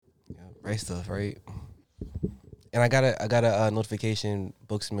right stuff, right? And I got a notification,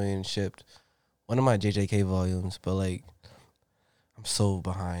 Books A Million shipped one of my JJK volumes, but like I'm so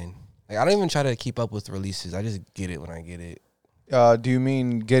behind. Like I don't even try to keep up with releases. I just get it when I get it. Do you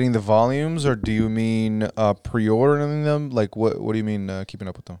mean getting the volumes, or do you mean pre-ordering them? Like, what do you mean keeping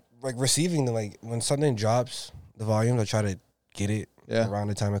up with them? Like receiving them, like when something drops, the volumes, I try to get it around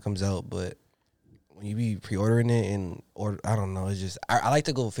the time it comes out. But when you be pre-ordering it I don't know, it's just I like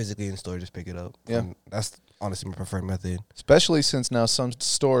to go physically in store, just pick it up. Yeah, that's honestly my preferred method. Especially since now some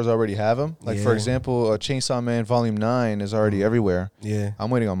stores already have them. Like for example, Chainsaw Man Volume 9 is already everywhere. Yeah, I'm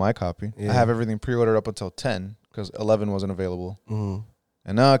waiting on my copy. I have everything pre-ordered up until 10 because 11 wasn't available.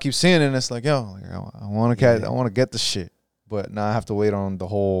 And now I keep seeing it, and it's like, yo, I want to get the shit, but now I have to wait on the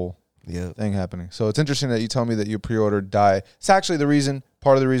whole thing happening. So it's interesting that you tell me that you pre-ordered Die. It's actually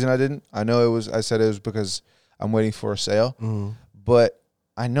part of the reason I didn't. I know I said it was because I'm waiting for a sale, but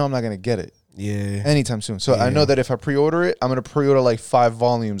I know I'm not going to get it anytime soon. So I know that if I pre-order it, I'm going to pre-order like 5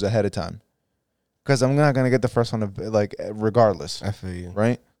 volumes ahead of time because I'm not going to get the first one, like regardless. I feel you.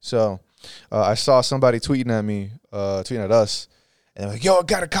 Right? So I saw somebody tweeting at us, and they're like, yo, I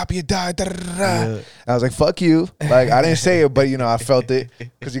got a copy of Die. Da, da, da, da. And I was like, fuck you. Like, I didn't say it, but, I felt it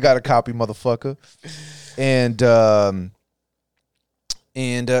because you got a copy, motherfucker. And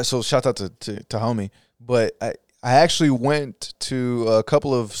so shout out to homie. But I actually went to a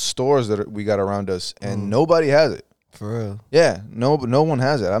couple of stores that we got around us, and nobody has it. For real? Yeah, no one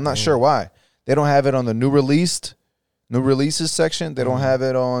has it. I'm not sure why. They don't have it on the new releases section. They don't have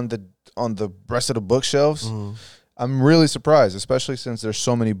it on the rest of the bookshelves. I'm really surprised, especially since there's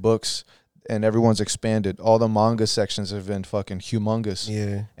so many books and everyone's expanded. All the manga sections have been fucking humongous.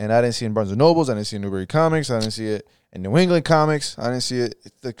 Yeah. And I didn't see it in Barnes & Nobles. I didn't see it in Newbury Comics. I didn't see it in New England Comics. I didn't see it.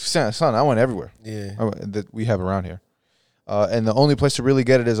 Son, I went everywhere. Yeah. That we have around here. And the only place to really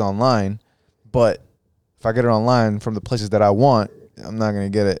get it is online. But if I get it online from the places that I want, I'm not going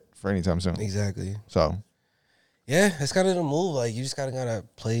to get it for any time soon. Exactly. So... yeah, it's kind of the move. Like, you just gotta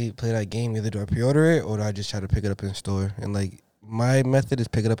play that game. Either do I pre-order it or do I just try to pick it up in store? And like, my method is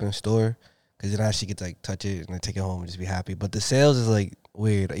pick it up in store because then I actually get to like touch it and then take it home and just be happy. But the sales is like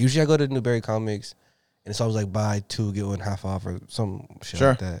weird. Usually I go to Newbury Comics and it's always like buy 2 get 1 half off or some shit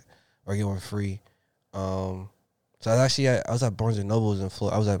like that, or get 1 free. So I was at Barnes and Nobles in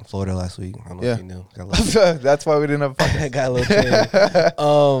Florida. I was in Florida last week. I don't know if you knew. That's why we didn't have. I got a little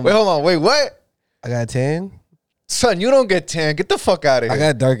tan. Wait, hold on. Wait, what? I got a tan. Son, you don't get tan. Get the fuck out of here. I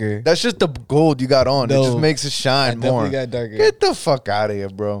got darker. That's just the gold you got on. No, it just makes it shine more. I definitely got darker. Get the fuck out of here,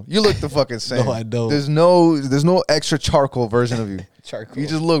 bro. You look the fucking same. No, I don't. There's no extra charcoal version of you. Charcoal. You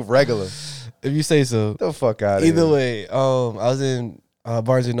just look regular. If you say so. Get the fuck out of here. Either way, I was in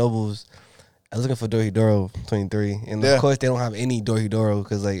Barnes and Nobles. I was looking for Dorohedoro 23, and of course they don't have any Dorohedoro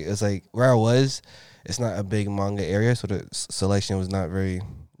because like it's like where I was, it's not a big manga area, so the selection was not very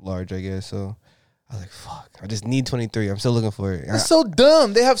large, I guess. So I was like, fuck, I just need 23. I'm still looking for it. It's so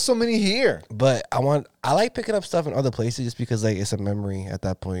dumb. They have so many here. But I like picking up stuff in other places just because like it's a memory at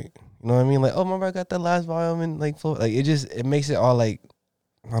that point. You know what I mean? Like, oh, remember I got that last volume in like Florida. Like it makes it all like,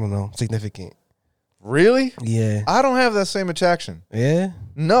 I don't know, significant. Really? Yeah. I don't have that same attraction. Yeah?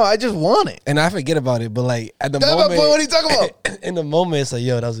 No, I just want it. And I forget about it, but like at the moment. What are you talking about? In the moment, it's like,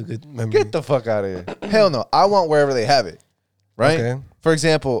 yo, that was a good memory. Get the fuck out of here. Hell no. I want wherever they have it. Right? Okay. For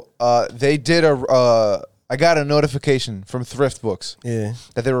example, they did I got a notification from Thrift Books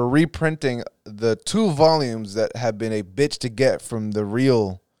that they were reprinting the 2 volumes that have been a bitch to get from the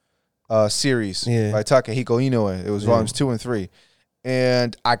real series by Takehiko Inoue. It was volumes 2 and 3.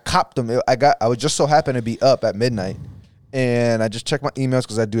 And I copped them. I would just so happen to be up at midnight, and I just checked my emails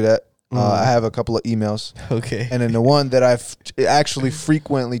because I do that. I have a couple of emails. Okay. And then the one that I've actually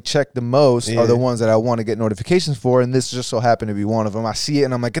frequently checked the most are the ones that I want to get notifications for, and this just so happened to be one of them. I see it,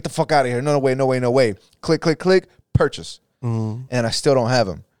 and I'm like, get the fuck out of here. No way. Click, purchase. And I still don't have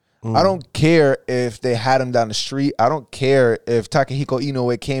them. I don't care if they had him down the street. I don't care if Takehiko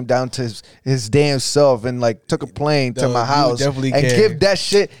Inoue came down to his damn self and like took a plane to my house and give that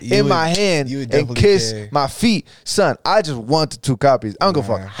shit in my hand and kiss my feet. Son, I just want the 2 copies. I don't give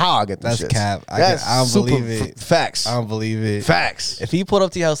a fuck how I get this shit. That's cap. I don't believe it. Facts. I don't believe it. Facts. If he pulled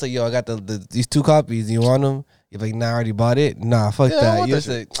up to your house like, yo, I got these 2 copies. You want them? You're like, nah, I already bought it. Nah, fuck that. I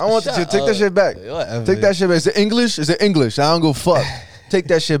want that shit. Take that shit back. Whatever. Take that shit back. Is it English? I don't go fuck. Take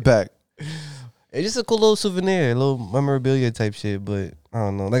that shit back. It's just a cool little souvenir, a little memorabilia type shit. But I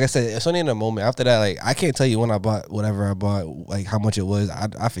don't know. Like I said, it's only in a moment. After that, like I can't tell you when I bought whatever I bought, like how much it was.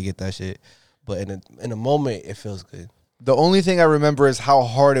 I forget that shit. But in a moment, it feels good. The only thing I remember is how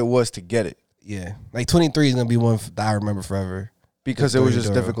hard it was to get it. Yeah, like 23 is gonna be one that I remember forever. Because it was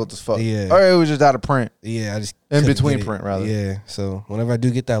just difficult as fuck. Yeah. Or it was just out of print. Yeah, I just in between print rather. Yeah. So whenever I do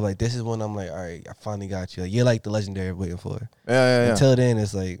get that, like this is when I'm like, all right, I finally got you. Like you're like the legendary I'm waiting for. Yeah. Until then,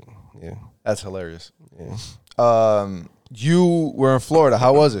 it's like, yeah. That's hilarious. Yeah. You were in Florida.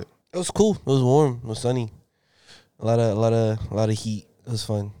 How was it? It was cool. It was warm. It was sunny. A lot of heat. It was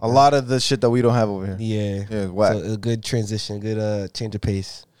fun. A lot of the shit that we don't have over here. Yeah. Yeah, whack. So a good transition, good change of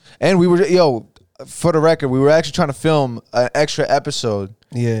pace. And we were, for the record, we were actually trying to film an extra episode.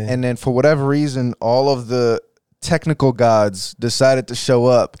 Yeah. And then for whatever reason, all of the technical gods decided to show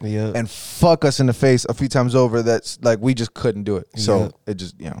up and fuck us in the face a few times over. That's like, we just couldn't do it. So it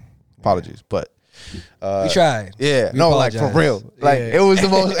just, apologies. But we tried. Yeah. We apologized. Like for real. Like it was the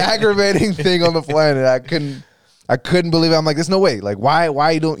most aggravating thing on the planet. I couldn't believe it. I'm like, there's no way. Like,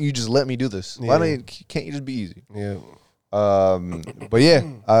 why don't you just let me do this? Why can't you just be easy? Yeah. But yeah,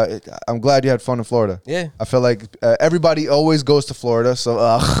 I'm glad you had fun in Florida. Yeah. I feel like everybody always goes to Florida,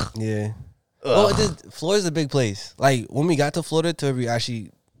 so yeah. Well, Florida's a big place. Like when we got to Florida,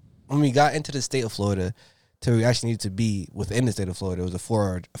 when we got into the state of Florida, to where we actually needed to be within the state of Florida, it was a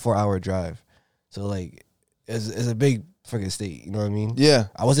 4-hour drive. So like, it's a big freaking state. You know what I mean? Yeah.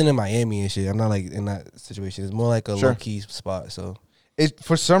 I wasn't in Miami and shit. I'm not like in that situation. It's more like a low key spot. So.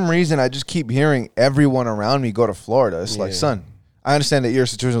 For some reason, I just keep hearing everyone around me go to Florida. It's like, son, I understand that your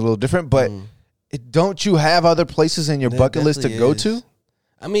situation is a little different, but don't you have other places in your bucket list to go to?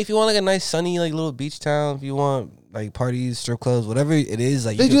 I mean, if you want like a nice sunny like little beach town, if you want like parties, strip clubs, whatever it is,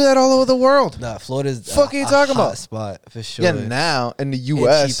 like they do that all over the world. Nah, Florida's fuck are you talking about? Spot for sure. Yeah, now in the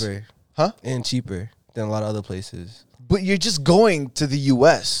U.S. and cheaper, huh? And cheaper than a lot of other places. But you're just going to the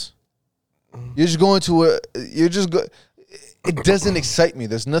U.S. You're just going to it doesn't excite me.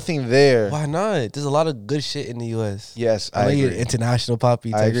 There's nothing there. Why not? There's a lot of good shit in the U.S. Yes, I agree. International poppy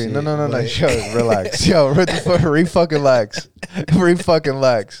type I agree. Shit, no. Yo, relax. Yo, re-fucking lax. Re-fucking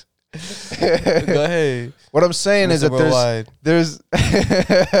lax. Go ahead. What I'm saying is that there's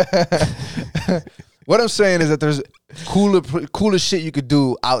what I'm saying is that there's cooler shit you could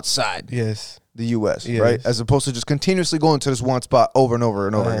do outside the U.S., right? As opposed to just continuously going to this one spot over and over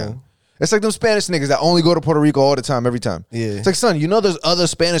and over again. It's like them Spanish niggas that only go to Puerto Rico all the time, every time. Yeah. It's like, son, there's other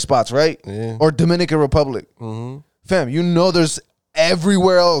Spanish spots, right? Yeah. Or Dominican Republic. Mm-hmm. Fam, there's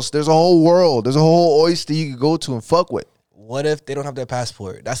everywhere else. There's a whole world. There's a whole oyster you could go to and fuck with. What if they don't have their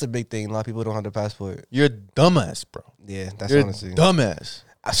passport? That's a big thing. A lot of people don't have their passport. You're a dumbass, bro. Yeah, that's You're honestly. Dumbass.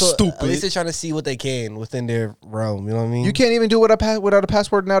 Stupid. At least they're trying to see what they can within their realm. You know what I mean? You can't even do it without a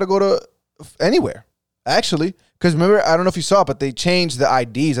passport now to go to anywhere. Actually, because remember, I don't know if you saw it, but they changed the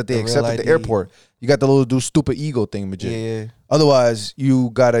IDs that they accept at the airport. You got the little do stupid ego thing, legit. Yeah. Otherwise,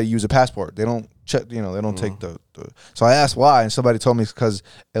 you gotta use a passport. They don't check. They don't take the. So I asked why, and somebody told me it's because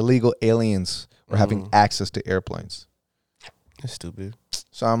illegal aliens were having access to airplanes. That's stupid.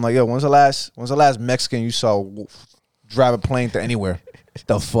 So I'm like, yo, when's the last Mexican you saw drive a plane to anywhere?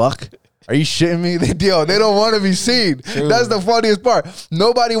 The fuck? Are you shitting me? They don't want to be seen. True. That's the funniest part.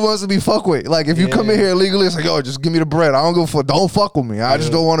 Nobody wants to be fucked with. Like, if you come in here illegally, it's like, yo, just give me the bread. I don't go for. Don't fuck with me. I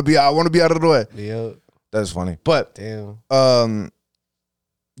just don't want to be. I want to be out of the way. Yeah, that's funny. But damn.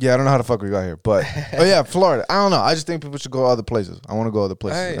 Yeah, I don't know how the fuck we got here, but yeah, Florida. I don't know. I just think people should go other places. I want to go other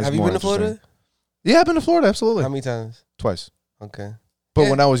places. Right. Have you been to Florida? Yeah, I've been to Florida. Absolutely. How many times? Twice. Okay. But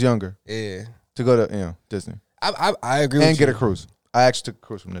when I was younger. Yeah. To go to Disney. I agree with you. And get a cruise. I actually took a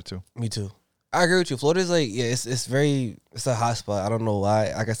cruise from there too. Me too. I agree with you. Florida's like, it's a hot spot. I don't know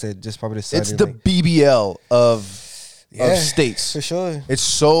why. Like I said, just probably the sun. It's the BBL of states. For sure. It's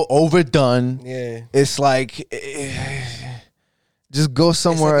so overdone. Yeah. It's like, just go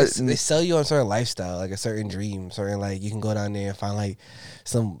somewhere. They sell you on a certain lifestyle, like a certain dream. Certain, like, you can go down there and find, like,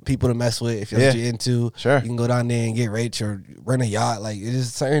 some people to mess with if you're into. Sure. You can go down there and get rich or rent a yacht. Like, it's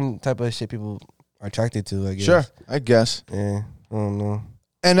just certain type of shit people are attracted to, I guess. Sure. I guess. Yeah. I don't know.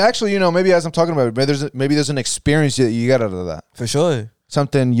 And actually, maybe as I'm talking about it, maybe there's an experience that you get out of that. For sure.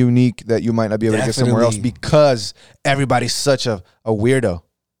 Something unique that you might not be able to get somewhere else because everybody's such a weirdo.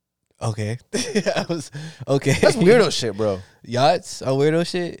 Okay. Okay. That's weirdo shit, bro. Yachts are weirdo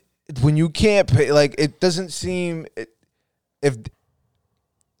shit? When you can't pay, like, it doesn't seem... It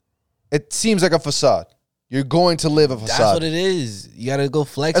seems like a facade. You're going to live a facade. That's what it is. You got to go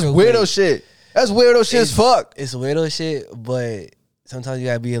flex. That's weirdo shit. That's weirdo shit as fuck. It's weirdo shit, but... Sometimes you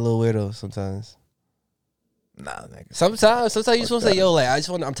gotta be a little weirdo. Sometimes, nigga. Sometimes you just want to say, "Yo, like,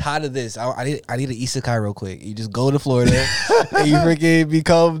 I'm tired of this. I need an isekai real quick." You just go to Florida and you freaking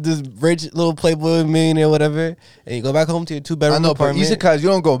become this rich little playboy millionaire, whatever, and you go back home to your 2-bedroom apartment. But isekais, you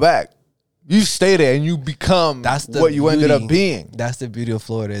don't go back. You stay there and you become what you ended up being. That's the beauty of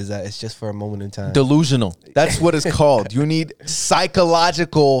Florida, is that it's just for a moment in time. Delusional. That's what it's called. You need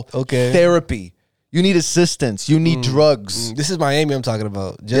psychological therapy. You need assistance. You need drugs. This is Miami I'm talking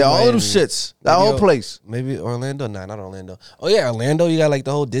about. Just all of them shits. That whole place. Maybe Orlando? Nah, not Orlando. Oh, yeah, Orlando. You got like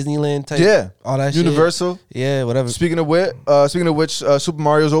the whole Disneyland type. Yeah. All that Universal. shit. Yeah, whatever. Speaking of which, Super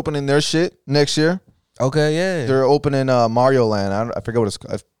Mario's opening their shit next year. Okay, yeah. They're opening Mario Land. I forget what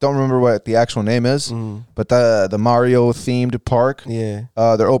I don't remember what the actual name is, but the Mario themed park. Yeah.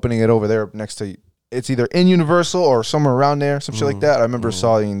 They're opening it over there next to. It's either in Universal or somewhere around there, some shit like that. I remember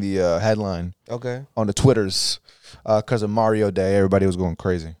seeing the headline. Okay. On the Twitters, because of Mario Day, everybody was going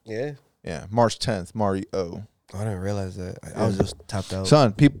crazy. Yeah. Yeah. March 10th, Mario. I didn't realize that. I was just tapped out.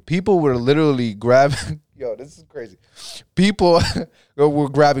 Son, people were literally grabbing. Yo, this is crazy. People were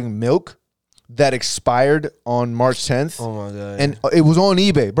grabbing milk that expired on March 10th. Oh my God. And it was on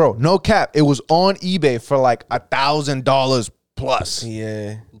eBay, bro. No cap. It was on eBay for like $1,000 plus.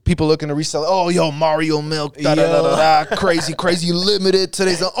 Yeah. People looking to resell it. Oh, yo, Mario milk. Crazy limited.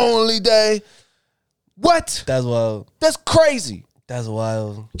 Today's the only day. What? That's wild. That's crazy. That's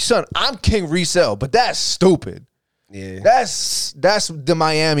wild. Son, I'm king resell, but that's stupid. Yeah. That's the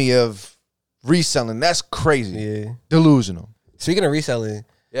Miami of reselling. That's crazy. Yeah. Delusional. Speaking of reselling,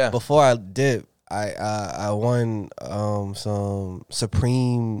 before I did, I won some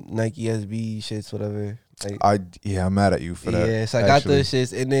Supreme Nike SB shits, whatever. Like, I'm mad at you for that. Yeah, so I got those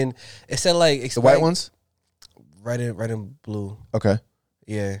shits, and then it said like the white ones, red and blue. Okay.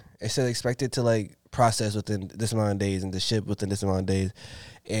 Yeah, it said expected to like process within this amount of days and to ship within this amount of days,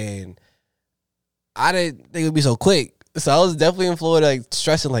 and I didn't think it would be so quick. So I was definitely in Florida, like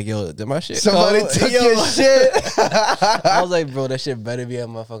stressing, like, yo, did my shit somebody took your shit? I was like, bro, that shit better be at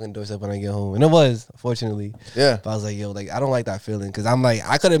my fucking doorstep when I get home, and it was, fortunately. Yeah. But I was like, yo, like, I don't like that feeling, because I'm like,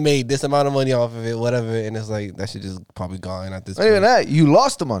 I could have made this amount of money off of it, whatever, and it's like that shit just probably gone at this point. Not even that, you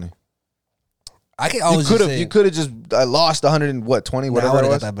lost the money. I can always you could have just lost 120, whatever. I would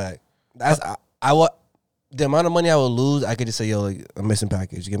have got that back. That's the amount of money I would lose. I could just say, yo, like, a missing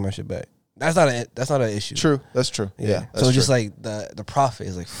package, give my shit back. That's not an issue. True. That's true. Yeah. So it's just like the profit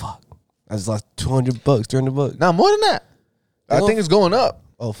is like, fuck, I just lost $200, $300. Now more than that. I think it's going up.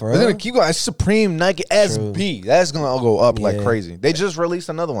 Oh, for real? real? It's gonna keep going. It's Supreme Nike SB. That's gonna go up like crazy. They just released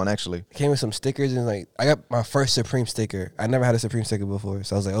another one actually. It came with some stickers, and like I got my first Supreme sticker. I never had a Supreme sticker before,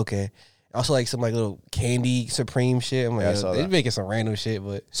 so I was like, okay. Also, like some like little candy Supreme shit. I'm like, they're making some random shit,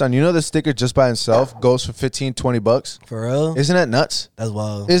 but son, you know the sticker just by itself goes for $15-$20. For real? Isn't that nuts? That's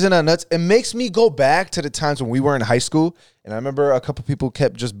wild. Isn't that nuts? It makes me go back to the times when we were in high school, and I remember a couple people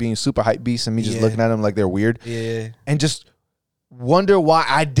kept just being super hype beasts, and me just looking at them like they're weird. Yeah. And just wonder why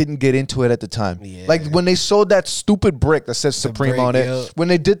I didn't get into it at the time. Yeah. Like when they sold that stupid brick that says Supreme on it. When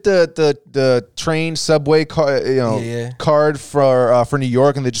they did the train subway card for New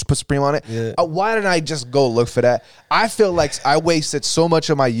York, and they just put Supreme on it. Yeah. Why didn't I just go look for that? I feel like I wasted so much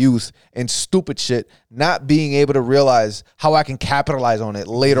of my youth in stupid shit, not being able to realize how I can capitalize on it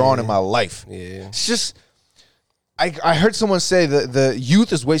later on in my life. Yeah. It's just I heard someone say that the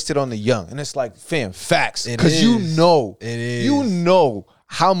youth is wasted on the young, and it's like, fam, facts. Because you know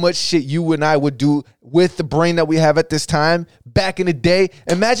how much shit you and I would do with the brain that we have at this time back in the day.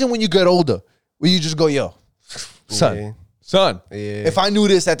 Imagine when you get older, where you just go, yo, son, if I knew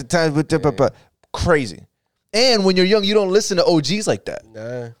this at the time, crazy. And when you're young, you don't listen to OGs like that.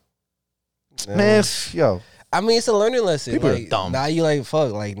 Nah. Man, yo. I mean, it's a learning lesson. People like, are dumb. Now you like,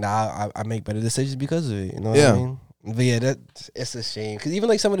 fuck, like, I make better decisions because of it. You know what I mean? But yeah, it's a shame. Because even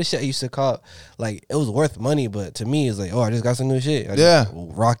like some of the shit I used to cop, like, it was worth money, but to me, it's like, oh, I just got some new shit. I just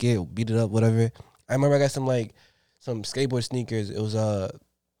rock it, beat it up, whatever. I remember I got some skateboard sneakers. It was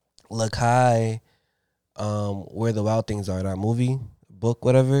Lakai, Where the Wild Things Are, that movie, book,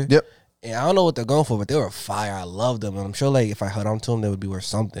 whatever. Yep. And I don't know what they're going for, but they were fire. I loved them. And I'm sure, like, if I held on to them, they would be worth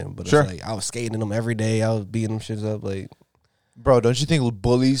something. But it's like, I was skating in them every day. I was beating them shits up. Like, bro, don't you think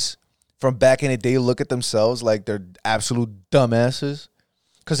bullies from back in the day look at themselves like they're absolute dumbasses?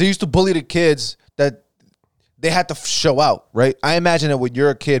 Because they used to bully the kids that they had to show out, right? I imagine that when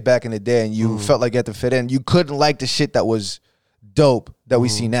you're a kid back in the day and you felt like you had to fit in, you couldn't like the shit that was dope that we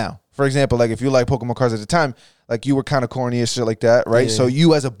see now. For example, like if you like Pokemon cards at the time, like you were kind of corny and shit like that, right? Yeah. So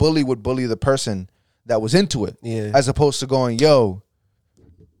you as a bully would bully the person that was into it, as opposed to going, yo,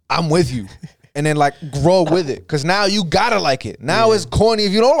 I'm with you. And then like grow with it. Because now you gotta like it. Now it's corny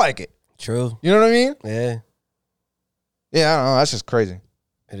if you don't like it. True. You know what I mean? Yeah. Yeah, I don't know. That's just crazy.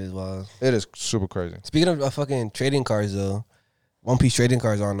 It is wild. It is super crazy. Speaking of fucking trading cards, though, One Piece trading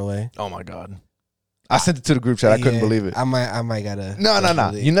cards are on the way. Oh, my God. I sent it to the group chat. I couldn't believe it. I might gotta. No.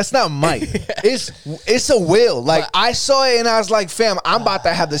 That's not might. It's a will. Like I saw it and I was like, fam, I'm about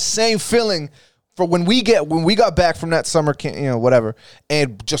to have the same feeling for when we got back from that summer camp, whatever,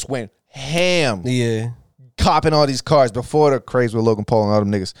 and just went ham. Yeah. Copping all these cars before the craze with Logan Paul and all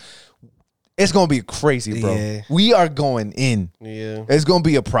them niggas. It's going to be crazy, bro. Yeah. We are going in. Yeah. It's going to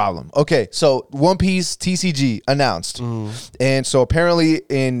be a problem. Okay, so One Piece TCG announced. And so apparently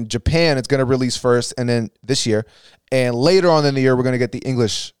in Japan, it's going to release first and then this year. And later on in the year, we're going to get the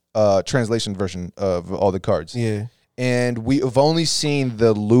English translation version of all the cards. Yeah. And we have only seen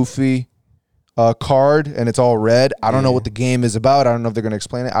the Luffy card, and it's all red. I don't know what the game is about. I don't know if they're going to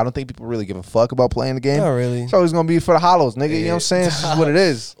explain it. I don't think people really give a fuck about playing the game. Not really. So it's going to be for the hollows, nigga. You know what I'm saying? This is what it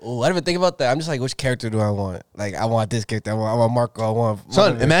is. Oh, I didn't even think about that. I'm just like, which character do I want? Like, I want this character. I want Marco. I want...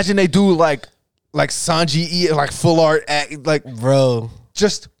 Son, imagine they do like Sanji, like full art, like... Bro.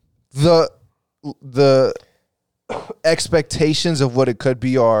 Just the expectations of what it could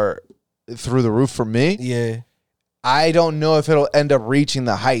be are through the roof for me. Yeah. I don't know if it'll end up reaching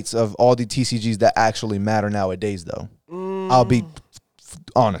the heights of all the TCGs that actually matter nowadays, though. I'll be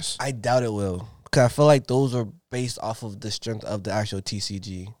honest. I doubt it will. Because I feel like those are based off of the strength of the actual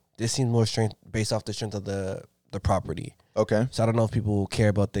TCG. This seems more strength based off the strength of the property. Okay. So I don't know if people will care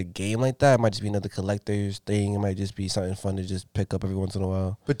about the game like that. It might just be another collector's thing. It might just be something fun to just pick up every once in a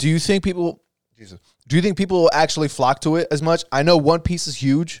while. But do you think people... Do you think people will actually flock to it as much? I know One Piece is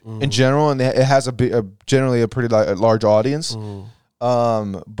huge in general, and it has generally a pretty large audience.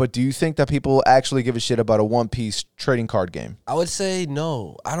 But do you think that people actually give a shit about a One Piece trading card game? I would say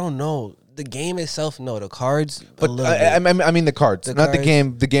no. I don't know. The game itself, no. The cards, but I mean the cards, not the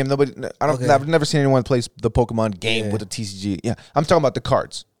game. The game, nobody. I've never seen anyone play the Pokemon game with a TCG. Yeah, I'm talking about the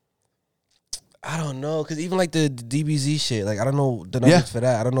cards. I don't know, because even like the DBZ shit, like I don't know the numbers for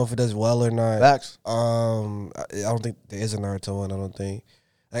that. I don't know if it does well or not. Facts. I don't think there is a Naruto one. I don't think.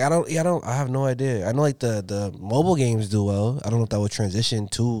 Like I have no idea. I know like the mobile games do well. I don't know if that would transition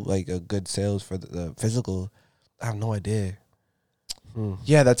to like a good sales for the physical. I have no idea.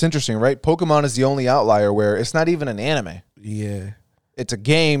 Yeah, that's interesting, right? Pokemon is the only outlier where it's not even an anime. Yeah, it's a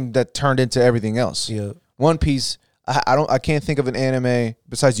game that turned into everything else. Yeah, One Piece. I can't think of an anime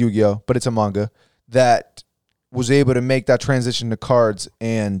besides Yu-Gi-Oh, but it's a manga that was able to make that transition to cards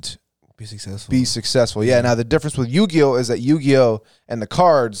and be successful. Yeah. Now the difference with Yu-Gi-Oh is that Yu-Gi-Oh and the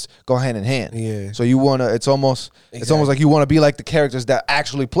cards go hand in hand. Yeah. So you wanna, it's almost like you want to be like the characters that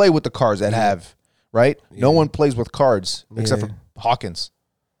actually play with the cards that have, right? Yeah. No one plays with cards except for Hawkins.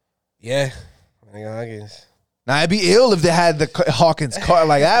 Yeah, Hawkins. Now, it'd be ill if they had the Hawkins card.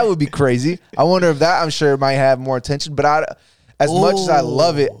 Like, that would be crazy. I wonder if that, I'm sure, might have more attention. But as much as I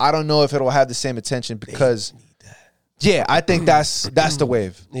love it, I don't know if it'll have the same attention because, yeah, I think that's the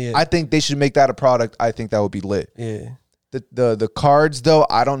wave. Yeah. I think they should make that a product. I think that would be lit. Yeah. The cards, though,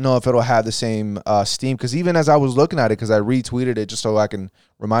 I don't know if it'll have the same steam. Because even as I was looking at it, because I retweeted it just so I can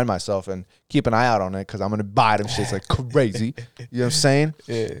remind myself and keep an eye out on it because I'm going to buy them shits like crazy. You know what I'm saying?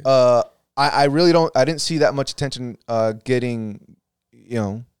 Yeah. I really don't. I didn't see that much attention getting,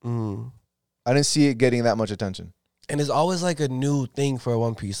 I didn't see it getting that much attention. And it's always like a new thing for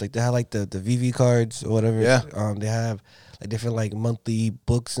One Piece. Like they have like the VV cards or whatever. Yeah. They have like different like monthly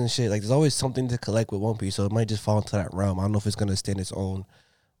books and shit. Like there's always something to collect with One Piece. So it might just fall into that realm. I don't know if it's gonna stand its own,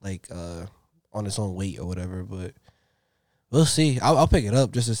 like on its own weight or whatever. But we'll see. I'll pick it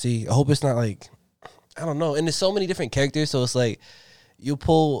up just to see. I hope it's not like, I don't know. And there's so many different characters. So it's like you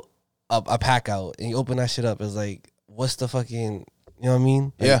pull a pack out and you open that shit up. It's like, what's the fucking, you know what I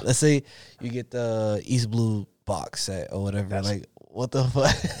mean? Like, yeah. Let's say you get the East Blue box set or whatever. Like, what the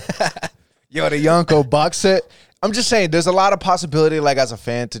fuck? Yo, the Yonko box set. I'm just saying, there's a lot of possibility, like, as a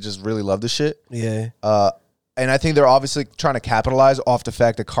fan, to just really love this shit. Yeah. And I think they're obviously trying to capitalize off the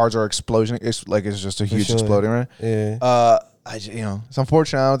fact that cards are explosion. It's just a huge exploding, right? Yeah. It's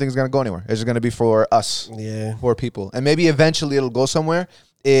unfortunate. I don't think it's gonna go anywhere. It's just gonna be for us, for people, and maybe eventually it'll go somewhere.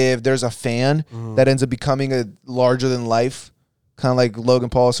 If there's a fan that ends up becoming a larger than life, kind of like Logan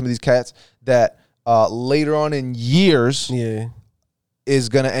Paul, some of these cats that later on in years, is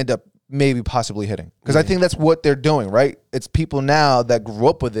gonna end up maybe possibly hitting. Because I think that's what they're doing, right? It's people now that grew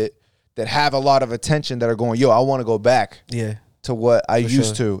up with it that have a lot of attention that are going, yo, I want to go back. To what I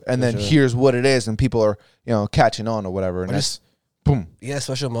used to, and then here's what it is, and people are, catching on or whatever, and that's boom. Yeah,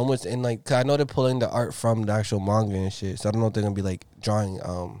 special moments, and like, 'cause I know they're pulling the art from the actual manga and shit, so I don't know if they're gonna be like drawing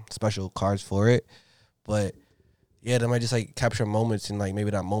special cards for it, but yeah, they might just like capture moments, and like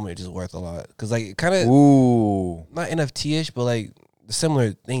maybe that moment is just worth a lot, because like kind of not NFT-ish, but like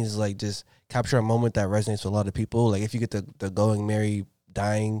similar things, like just capture a moment that resonates with a lot of people. Like if you get the Going Merry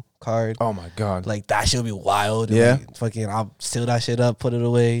dying card. Oh my god. Like that shit would be wild. Yeah. Like, fucking, I'll seal that shit up, put it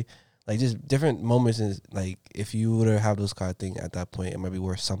away. Like just different moments. And like if you were to have those card thing at that point, it might be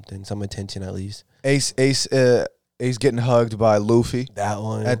worth something, some attention at least. Ace getting hugged by Luffy. That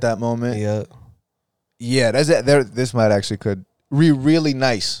one at that moment. Yeah. Yeah, that's it. This might actually could be really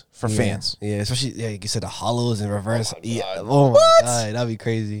nice for fans. Yeah, especially like you said, the hollows in reverse. Oh my God, that'd be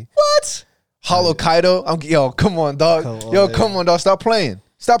crazy. What? Hollow Kaido? Come on, dog. Come on, dog. Stop playing.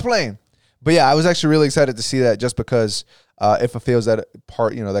 But yeah, I was actually really excited to see that just because it fulfills that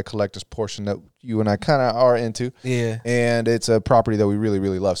part, that collector's portion that you and I kind of are into. Yeah. And it's a property that we really,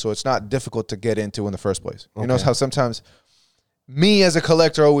 really love. So it's not difficult to get into in the first place. Okay. You know how sometimes me as a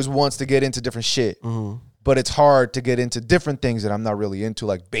collector always wants to get into different shit. Mm-hmm. But it's hard to get into different things that I'm not really into,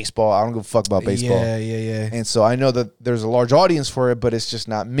 like baseball. I don't give a fuck about baseball. Yeah. And so I know that there's a large audience for it, but it's just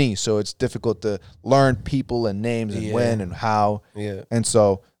not me. So it's difficult to learn people and names and when and how. Yeah. And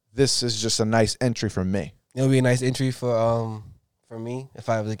so this is just a nice entry for me. It would be a nice entry for me. If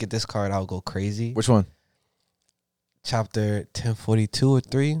I ever get this card, I'll go crazy. Which one? Chapter 1042 or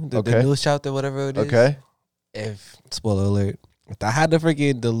 3. The newest chapter, whatever it is. Okay. If, spoiler alert, if I had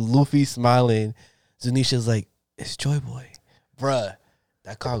the Luffy smiling, Zunisha's like, it's Joy Boy. Bruh,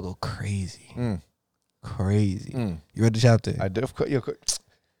 that card go crazy. Crazy. You read the chapter? I did. Who you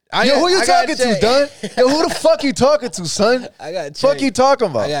talking to, Don? Yo, who the fuck you talking to, son? I got check. Fuck you talking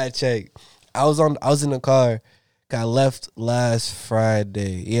about? I got check. I was in the car. Got left last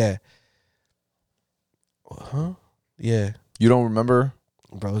Friday. Yeah. Huh? Yeah. You don't remember?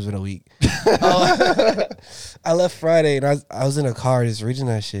 Bro, it's been a week. I left Friday and I was in a car just reading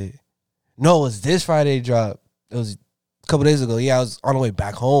that shit. No, it was this Friday drop. It was a couple days ago. Yeah, I was on the way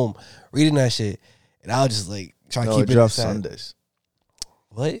back home reading that shit. And I was just like trying to keep it drops Sundays.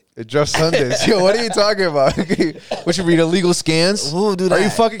 What? It drops Sundays. Yo, what are you talking about? What, you read illegal scans? Who do that? Are you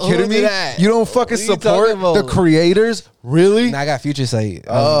fucking kidding me? That? You don't fucking support the creators? Really? Nah, I got Future Sight.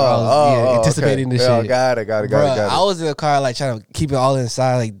 I was anticipating this shit. Got it. I was in the car like trying to keep it all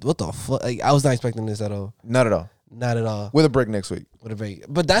inside. Like, what the fuck? Like, I was not expecting this at all. Not at all. Not at all. With a break next week. With a break.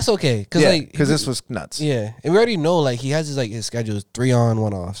 But that's okay. Because this was nuts. Yeah. And we already know, like, he has his schedule is 3 on,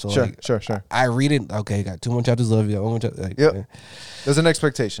 1 off. So Sure. I read it. Okay, got 2 more chapters left. Yeah, 1 more chapter. Like, yep. There's an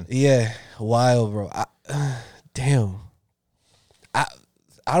expectation. Yeah. Wild, bro. Damn. I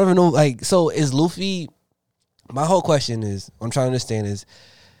don't even know. Like, so is Luffy... My whole question is, what I'm trying to understand is,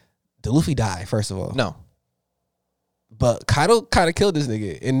 did Luffy die, first of all? No. But Kaido kind of killed this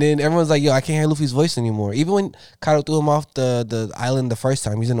nigga. And then everyone's like, yo, I can't hear Luffy's voice anymore. Even when Kaido threw him off the island the first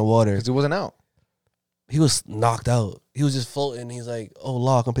time, he's in the water. Because he wasn't out. He was knocked out. He was just floating. He's like, oh,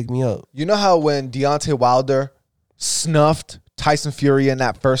 Law, come pick me up. You know how when Deontay Wilder snuffed Tyson Fury in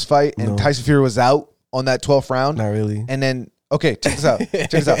that first fight and Tyson Fury was out on that 12th round? Not really. And then, okay, check this out.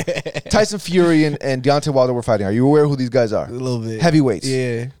 Tyson Fury and Deontay Wilder were fighting. Are you aware who these guys are? A little bit. Heavyweights.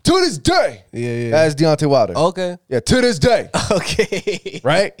 Yeah. To this day. Yeah. That is Deontay Wilder. Okay. Yeah, to this day. Okay.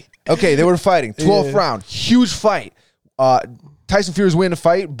 Right? Okay, they were fighting. 12th round. Huge fight. Tyson Fury's winning the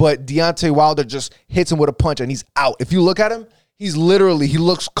fight, but Deontay Wilder just hits him with a punch and he's out. If you look at him, he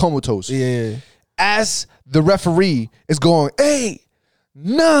looks comatose. Yeah. As the referee is going, 8,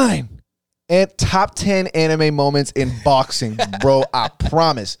 9, and top 10 anime moments in boxing, bro. I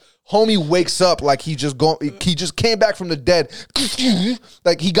promise. Homie wakes up like he just came back from the dead.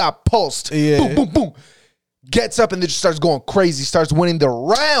 Like he got pulsed. Yeah. Boom, boom, boom. Gets up and then just starts going crazy. Starts winning the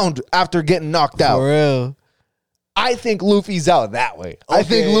round after getting knocked out. For real. I think Luffy's out that way. Okay. I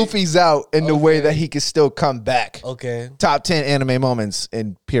think Luffy's out in the way that he can still come back. Okay. Top 10 anime moments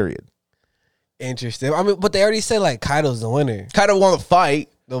in period. Interesting. I mean, but they already said like Kaido's the winner. Kaido won the fight.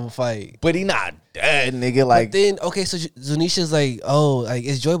 Double fight. But he not dead, nigga. Like, but then, okay, so Zunisha's like, oh, like,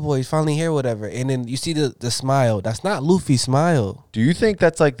 it's Joy Boy. He's finally here, whatever. And then you see the smile. That's not Luffy's smile. Do you think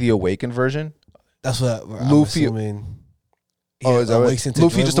that's like the awakened version? That's what Luffy. I'm assuming. Is that awakes into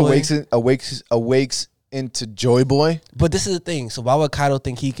Luffy Joy just awakes into Joy Boy? But this is the thing. So why would Kaido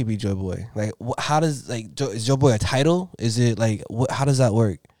think he could be Joy Boy? Like, how does, like, is Joy Boy a title? Is it, like, how does that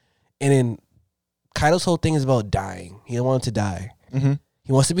work? And then Kaido's whole thing is about dying. He don't want him to die. Mm-hmm.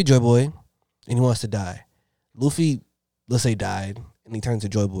 He wants to be Joy Boy, and he wants to die. Luffy, let's say, died, and he turns to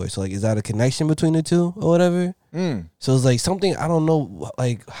Joy Boy. So, like, is that a connection between the two or whatever? So it's like something, I don't know,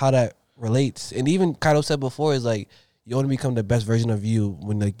 like, how that relates. And even Kaido said before, is like, you want to become the best version of you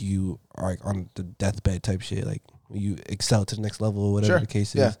when, like, you are like, on the deathbed type shit. Like, when you excel to the next level or whatever the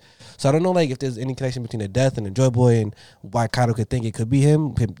case is. So I don't know, like, if there's any connection between the death and the Joy Boy and why Kaido could think it could be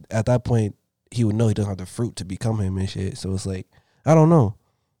him. At that point, he would know he doesn't have the fruit to become him and shit. So it's like, I don't know.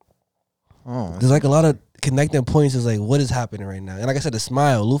 Oh, there's like a lot of connecting points is like, what is happening right now? And like I said, the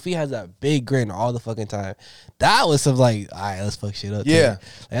smile. Luffy has that big grin all the fucking time. That was some like, all right, let's fuck shit up. Yeah. Like,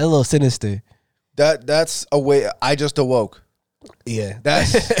 that's a little sinister. That's a way. I just awoke. Yeah.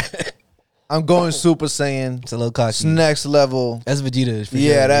 That's... I'm going Super Saiyan. It's a little cocky. It's next level. That's Vegeta. For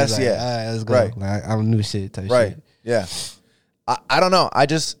yeah, sure. that's, like, yeah. All right, let's go. Right. Like, I'm new shit type right. shit. Yeah. I don't know.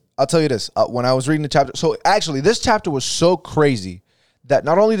 I'll tell you this. When I was reading the chapter, so actually this chapter was so crazy that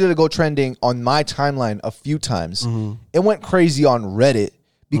not only did it go trending on my timeline a few times, it went crazy on Reddit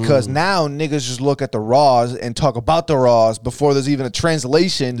because now niggas just look at the Raws and talk about the Raws before there's even a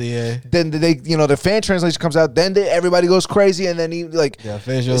translation. Yeah. Then they, the fan translation comes out. Then everybody goes crazy, and then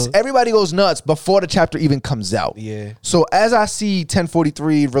everybody goes nuts before the chapter even comes out. Yeah. So as I see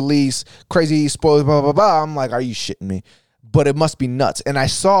 1043 release, crazy spoilers, blah blah blah, I'm like, are you shitting me? But it must be nuts. And I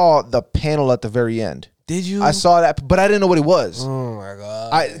saw the panel at the very end. Did you? I saw that, but I didn't know what it was. Oh my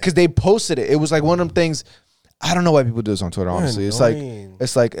god! Because they posted it. It was like one of them things. I don't know why people do this on Twitter. Honestly, it's like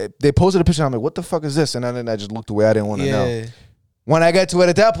they posted a picture. And I'm like, what the fuck is this? And then I just looked away. I didn't want to know. When I get to it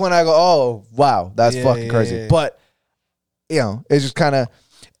at that point, I go, oh wow, that's fucking crazy. Yeah. But it's just kind of.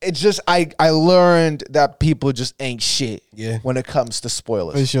 It's just I learned that people just ain't shit when it comes to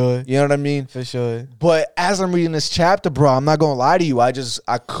spoilers. For sure. You know what I mean? For sure. But as I'm reading this chapter, bro, I'm not gonna lie to you. I just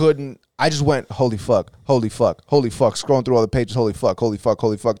went, holy fuck, scrolling through all the pages, holy fuck.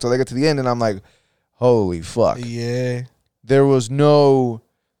 So they get to the end and I'm like, holy fuck. Yeah. There was no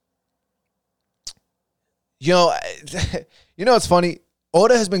it's funny.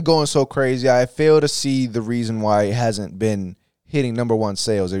 Oda has been going so crazy. I fail to see the reason why it hasn't been hitting #1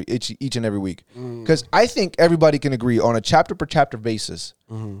 sales each and every week. Because I think everybody can agree on a chapter per chapter basis,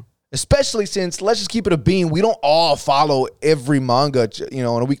 especially since, let's just keep it a bean, we don't all follow every manga,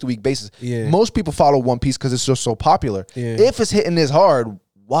 on a week to week basis. Yeah. Most people follow One Piece because it's just so popular. Yeah. If it's hitting this hard,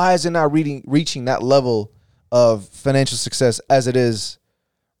 why is it not reaching that level of financial success as it is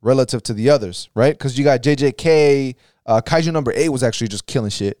relative to the others, right? Because you got JJK, Kaiju number 8 was actually just killing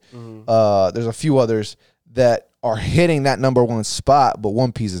shit. There's a few others that are hitting that #1 spot, but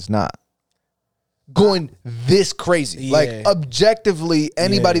One Piece is not going this crazy. Yeah. Like objectively,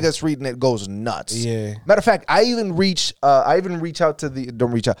 anybody that's reading it goes nuts. Yeah. Matter of fact, I read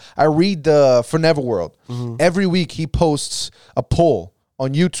the For Neverworld. Every week he posts a poll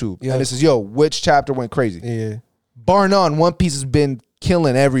on YouTube, and it says, which chapter went crazy? Yeah. Bar none, One Piece has been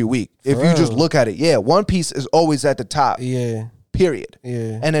killing every week. If you just look at it, One Piece is always at the top. Yeah. Period.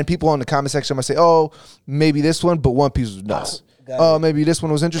 Yeah. And then people on the comment section might say, oh, maybe this one, but One Piece was nuts. Oh, maybe this one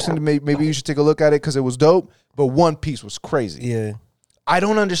was interesting. Maybe you should take a look at it because it was dope, but One Piece was crazy. Yeah. I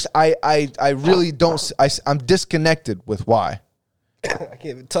don't understand. I really don't. I'm disconnected with why. I can't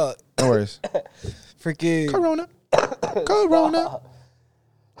even talk. No worries. Freaking Corona.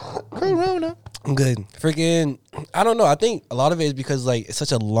 I'm good. Freaking, I don't know. I think a lot of it is because like it's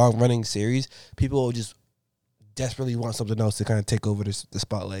such a long running series. People just desperately want something else to kind of take over the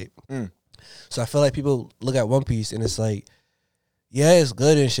spotlight. So I feel like people look at One Piece and it's like, yeah, it's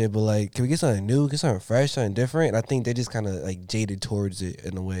good and shit, but like, can we get something new, get something fresh, something different? And I think they just kind of like jaded towards it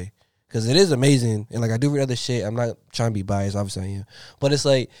in a way because it is amazing. And like I do read other shit. I'm not trying to be biased, obviously I am, but it's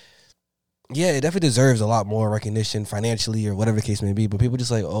like, yeah, it definitely deserves a lot more recognition financially or whatever the case may be. But people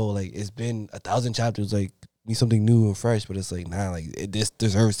just like, oh, like it's been 1,000 chapters, like need something new and fresh. But it's like, nah, like this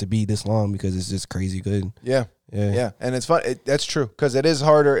deserves to be this long because it's just crazy good. Yeah. And it's fun. That's true because it is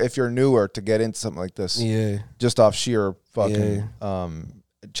harder if you're newer to get into something like this. Yeah, just off sheer fucking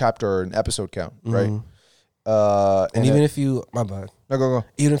chapter and episode count, right? And even if you, my bad. No, go.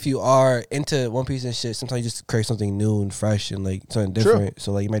 Even if you are into One Piece and shit, sometimes you just crave something new and fresh and like something different. True.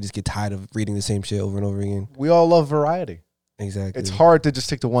 So like you might just get tired of reading the same shit over and over again. We all love variety. Exactly. It's hard to just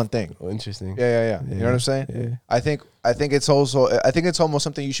stick to one thing. Oh, interesting. Yeah. You know what I'm saying? Yeah. I think it's almost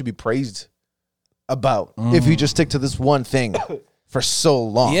something you should be praised about if you just stick to this one thing for so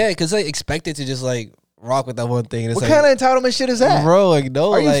long. Yeah, because I expected to just like rock with that one thing. And it's what kind of entitlement shit is that, bro? Like,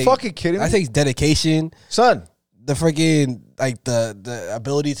 no, are you fucking kidding me? That takes dedication, son. The freaking like the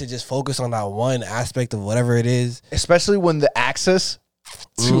ability to just focus on that one aspect of whatever it is, especially when the access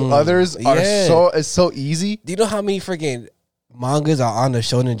to others is so easy. Do you know how many freaking mangas are on the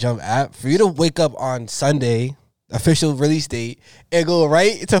Shonen Jump app? For you to wake up on Sunday, official release date, and go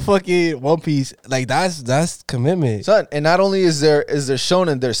right to fucking One Piece, like that's commitment, son. And not only is there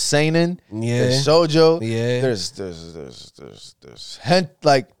shonen, there's seinen, there's shoujo, there's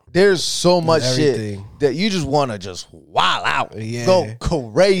like there's so much shit that you just want to just wild out, go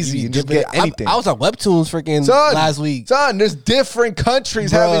crazy, and just get anything. I was on Webtoons freaking last week, son. There's different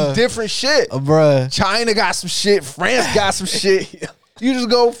countries having different shit, bruh. China got some shit, France got some shit. You just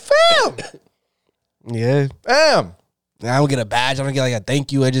go, fam. Yeah. Bam. I don't get a badge. I don't get like a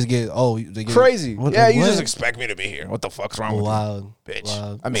thank you. I just get crazy. What, yeah, like, you what? just expect me to be here. What the fuck's wrong with you, bitch?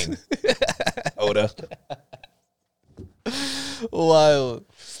 Wild. I mean, Oda. Wild.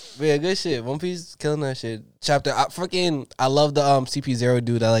 But yeah, good shit. One Piece killing that shit. Chapter. I love the CP0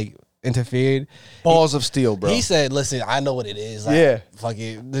 dude that like interfered. Balls of steel, bro. He said, "Listen, I know what it is. Like, yeah, fuck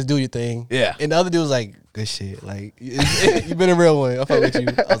it, just do your thing." Yeah. And the other dude was like, "Good shit. Like, you been a real one. I fuck with you."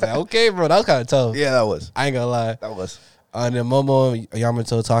 I was like, "Okay, bro. That was kind of tough." Yeah, that was. I ain't gonna lie. That was. And then Momo and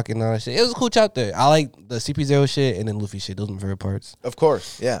Yamato talking and all that shit. It was a cool chapter. I like the CP0 shit and then Luffy shit. Those are my favorite parts. Of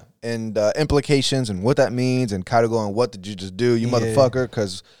course, yeah. And implications and what that means and Kaido going, what did you just do, you motherfucker?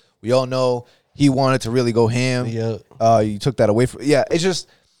 Because we all know he wanted to really go ham. Yeah. You took that away from. Yeah, it's just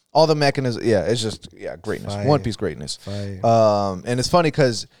all the mechanisms. Yeah, it's just greatness. Fire. One Piece greatness. Fire. And it's funny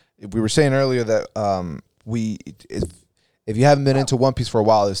because we were saying earlier that if you haven't been into One Piece for a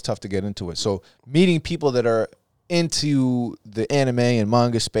while, it's tough to get into it. So meeting people that are into the anime and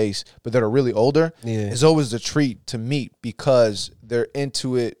manga space, but that are really older, is always a treat to meet because they're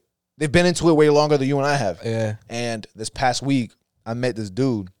into it. They've been into it way longer than you and I have. Yeah. And this past week, I met this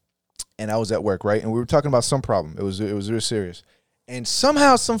dude, and I was at work, right? And we were talking about some problem. It was real serious. And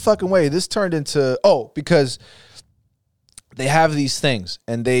somehow, some fucking way, this turned into because they have these things,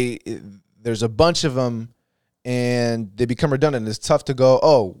 and there's a bunch of them. And they become redundant. It's tough to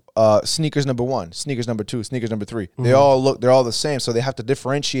go, sneakers number 1, sneakers number 2, sneakers number 3. Mm-hmm. They're all the same. So they have to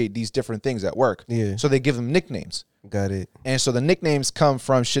differentiate these different things at work. Yeah. So they give them nicknames. Got it. And so the nicknames come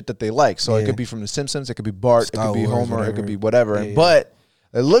from shit that they like. So it could be from The Simpsons, it could be Bart, Star it could be Wars, Homer, whatever. it could be whatever. Yeah. But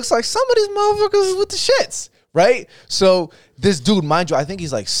it looks like some of these motherfuckers is with the shits, right? So this dude, mind you, I think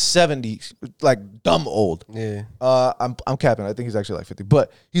he's like 70, like dumb old. Yeah. I'm capping. I think he's actually like 50,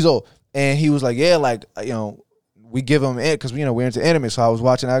 but he's old. And he was like, we give them it because we're into anime. So I was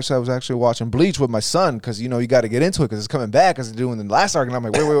actually watching Bleach with my son because you got to get into it because it's coming back as they're doing the last arc. And I'm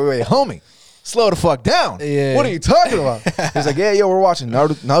like, wait, homie, slow the fuck down. Yeah. What are you talking about? He's like, we're watching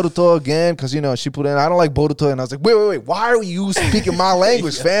Naruto again because she put in. I don't like Boruto, and I was like, wait, why are you speaking my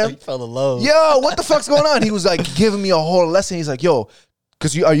language, fam? He fell in love. Yo, what the fuck's going on? He was like giving me a whole lesson. He's like, yo.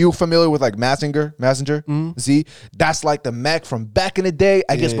 Because are you familiar with like Messenger? Mm-hmm. See, that's like the mech from back in the day.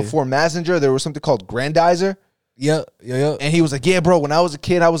 I guess before Messenger, there was something called Grandizer. Yeah. And he was like, bro, when I was a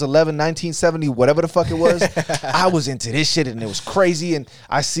kid, I was 11, 1970, whatever the fuck it was. I was into this shit and it was crazy. And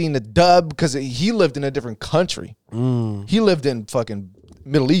I seen the dub because he lived in a different country. He lived in fucking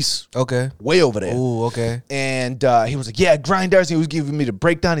Middle East. Okay. Way over there. Ooh, okay. And he was like, grinders. And he was giving me the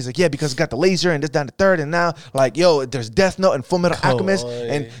breakdown. He's like, because it got the laser and this down the third. And now, like, there's Death Note and Full Metal Alchemist.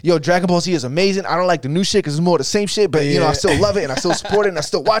 And, Dragon Ball Z is amazing. I don't like the new shit because it's more the same shit. But, I still love it and I still support it and I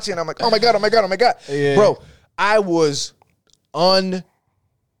still watch it. And I'm like, oh my God. Yeah. Bro, I was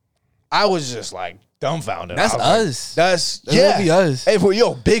just like dumbfounded. That's us. That's gonna be us. Hey,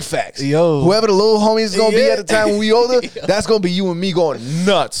 big facts. Yo. Whoever the little homie is gonna be at the time when we older, that's gonna be you and me going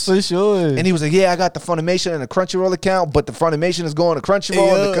nuts. For sure. And he was like, I got the Funimation and the Crunchyroll account, but the Funimation is going to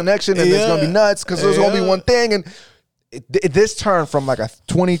Crunchyroll and the connection, and it's gonna be nuts because there's gonna be one thing. And this turned from like a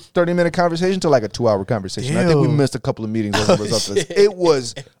 20, 30-minute conversation to like a 2-hour conversation. I think we missed a couple of meetings as a result of this. It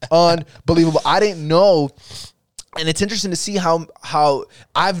was unbelievable. I didn't know. And it's interesting to see how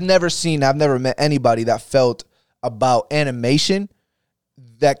I've never met anybody that felt about animation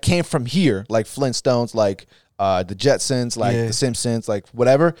that came from here, like Flintstones, like the Jetsons, like the Simpsons, like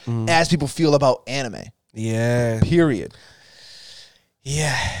whatever, as people feel about anime. Yeah. Period.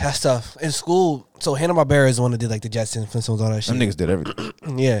 Yeah, that's tough. In school, so Hanna-Barbera is the one that did like the Jetsons, Flintstones, all that shit. Them niggas did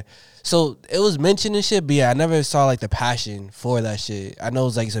everything. Yeah. So it was mentioned and shit, but I never saw like the passion for that shit. I know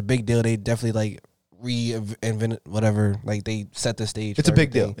it's a big deal. They definitely like reinvented whatever. Like they set the stage. It's a big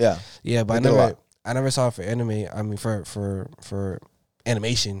deal. Yeah. Yeah, but I never saw it for anime. I mean for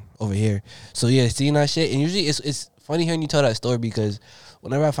animation over here. So yeah, seeing that shit, and usually it's funny hearing you tell that story because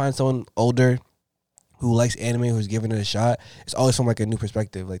whenever I find someone older who likes anime, who's giving it a shot, it's always from like a new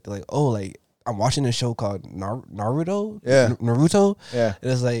perspective. Like they're like, I'm watching this show called Naruto. Yeah. Naruto. Yeah.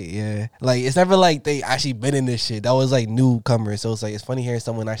 And it's like, like it's never like they actually been in this shit. That was like newcomers. So it's like it's funny hearing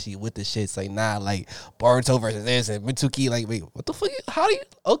someone actually with the shit. It's like, nah, like Boruto versus this and Mitsuki, like, wait, what the fuck? How do you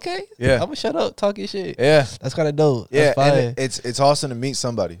okay? Yeah. I'm gonna shut up talking shit. Yeah. That's kinda dope. Yeah. That's fire. And it's awesome to meet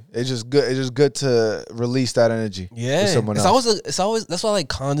somebody. It's just good to release that energy. Yeah. To someone else. It's always that's why like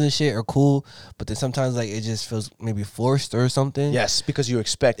cons and shit are cool, but then sometimes like it just feels maybe forced or something. Yes, because you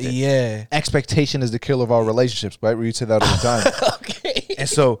expect it. Yeah. Expectation is the killer of all relationships, right? We say that all the time. Okay. And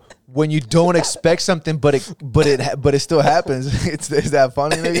so when you don't expect something, but it still happens, it's that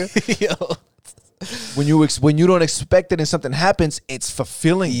funny, nigga. Yo. when you don't expect it and something happens, it's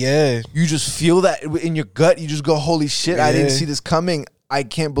fulfilling. Yeah. You just feel that in your gut. You just go, holy shit, I didn't see this coming. I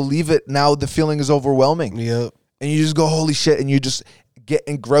can't believe it. Now the feeling is overwhelming. Yep. And you just go, holy shit, and you just get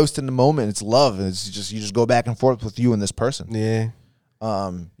engrossed in the moment. It's love. And it's just, you just go back and forth with you and this person. Yeah.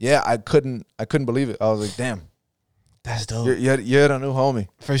 Yeah, I couldn't believe it. I was like, damn. That's dope. You're the new homie.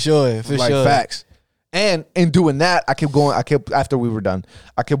 For sure. Like, facts. And in doing that, after we were done,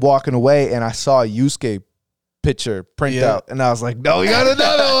 I kept walking away and I saw a Yusuke picture print out. And I was like, no, we got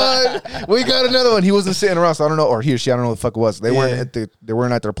another one. We got another one. He wasn't sitting around, so I don't know, or he or she, I don't know what the fuck it was. They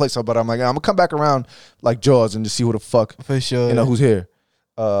weren't at their place, but I'm like, I'm gonna come back around like Jaws and just see who the fuck, for sure, who's here.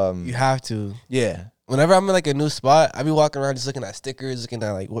 You have to. Yeah. Whenever I'm in like a new spot, I be walking around just looking at stickers, looking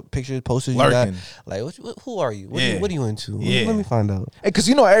at like what pictures, posters Lurking. you got. Like, who are you? What are you into? Yeah. Let me find out. Because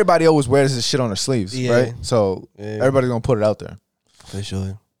everybody always wears this shit on their sleeves, right? So everybody's gonna put it out there. For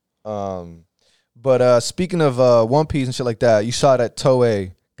sure. But speaking of One Piece and shit like that, you saw that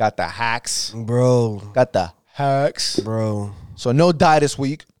Toei got the hacks. Bro. Got the hacks. Bro. So no die this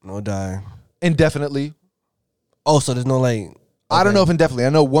week. No die. Indefinitely. Oh, so there's no like... Okay. I don't know if indefinitely. I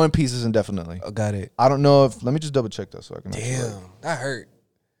know One Piece is indefinitely. I got it. I don't know if... Let me just double check that so I can... Damn. That hurt.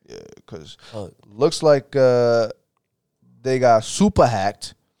 Yeah, because looks like they got super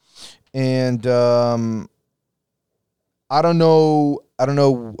hacked. And I don't know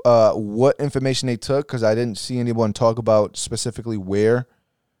what information they took because I didn't see anyone talk about specifically where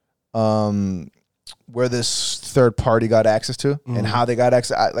this third party got access to and how they got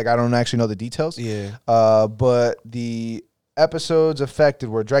access. I don't actually know the details. Yeah. But the episodes affected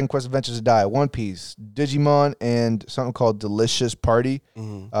were Dragon Quest Adventures Die, One Piece, Digimon, and something called Delicious Party.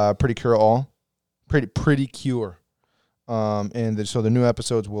 Pretty Cure. So the new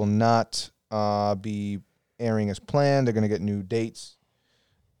episodes will not be airing as planned. They're going to get new dates.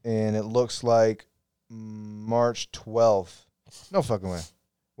 And it looks like March 12th. No fucking way.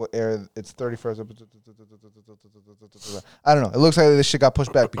 What air? It's 31st. I don't know. It looks like this shit got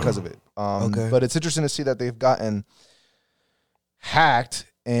pushed back because of it. Okay. But it's interesting to see that they've gotten hacked.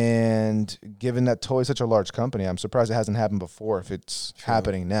 And given that Toei is such a large company, I'm surprised it hasn't happened before if it's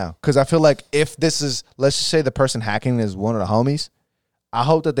happening now. Because I feel like if this is, let's just say the person hacking is one of the homies, I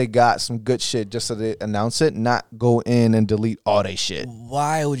hope that they got some good shit just so they announce it, not go in and delete all they shit.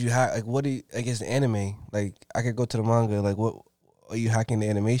 Why would you hack? Like, what do you, I guess the anime, like, I could go to the manga, like, what, are you hacking the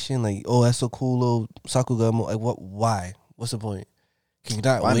animation? Like, oh, that's so cool, little Sakuga, like, what, why? What's the point? Can you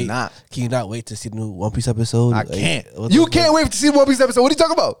not wait? Can you not wait to see the new One Piece episode? I can't. You can't wait to see the One Piece episode. What are you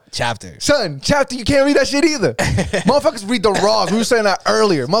talking about? Chapter. Son, chapter, you can't read that shit either. Motherfuckers read the raws. We were saying that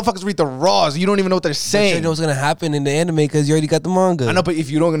earlier. Motherfuckers read the raws. You don't even know what they're saying. But you know what's going to happen in the anime because you already got the manga. I know, but if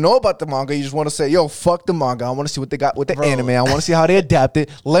you don't know about the manga, you just want to say, yo, fuck the manga. I want to see what they got with the anime. I want to see how they adapt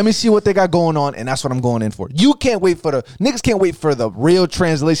it. Let me see what they got going on, and that's what I'm going in for. You can't wait for niggas can't wait for the real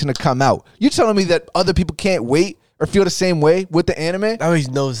translation to come out. You telling me that other people can't wait or feel the same way with the anime? That makes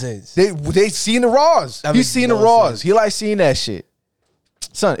no sense. They seen the raws. He's seen the raws. He like seeing that shit.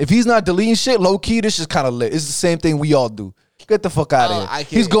 Son, if he's not deleting shit, low key, this is kind of lit. It's the same thing we all do. Get the fuck out of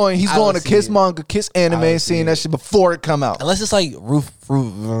here. He's going to Kiss manga, Kiss anime, and seeing that shit before it come out. Unless it's like roof.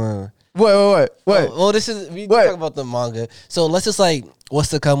 Wait. Well, this is we talk about the manga. So unless it's like what's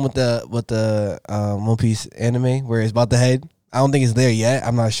to come with the One Piece anime where it's about the head. I don't think it's there yet.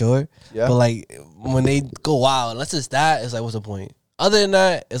 I'm not sure. Yeah. But like when they go wild, unless it's that, it's like what's the point? Other than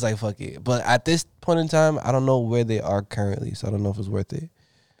that, it's like fuck it. But at this point in time, I don't know where they are currently, so I don't know if it's worth it.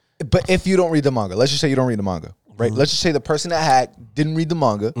 But if you don't read the manga, let's just say you don't read the manga, right? Mm-hmm. Let's just say the person that hacked didn't read the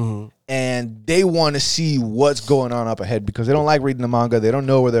manga, and they want to see what's going on up ahead because they don't like reading the manga, they don't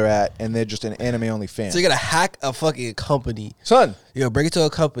know where they're at, and they're just an anime-only fan. So you gotta hack a fucking company. Son. You gotta bring it to a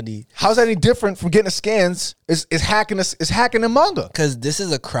company. How's that any different from getting the scans? Is hacking the manga. Because this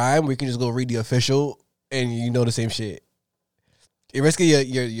is a crime where you can just go read the official and you know the same shit. You're risking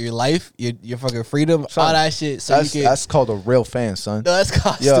your life, your fucking freedom, son, all that shit. So that's called a real fan, son. No, that's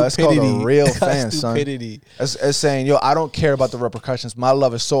called stupidity. That's called a real fan, stupidity. Son. It's saying, yo, I don't care about the repercussions. My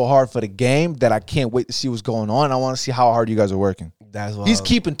love is so hard for the game that I can't wait to see what's going on. I want to see how hard you guys are working. That's wild. He's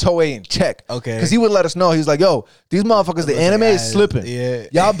keeping Toei in check. Okay. Because he would let us know. He's like, yo, these motherfuckers, the anime is slipping. Yeah.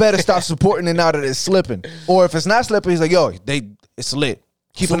 Y'all better stop supporting it now that it's slipping. Or if it's not slipping, he's like, yo, it's lit.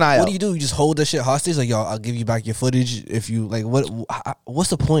 Keep an eye out. What do? You just hold that shit hostage? Like, yo, I'll give you back your footage if you like. What's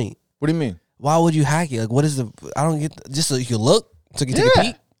the point? What do you mean? Why would you hack it? Like, what is the? I don't get. Just so you can look, so you can take a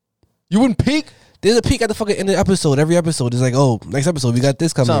peek. You wouldn't peek? There's a peek at the fucking end of the episode. Every episode is like, oh, next episode we got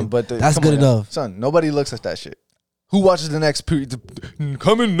this coming. Son, but that's good enough. Son, nobody looks at that shit. Who watches the next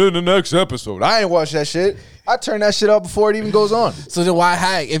coming in the next episode? I ain't watch that shit. I turn that shit up before it even goes on. So then why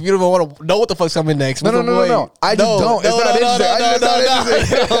hack if you don't even want to know what the fuck's coming next? No. I just don't. It's not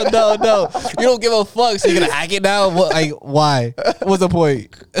interesting. No. You don't give a fuck, so you're gonna hack it now? What? Like, why? What's the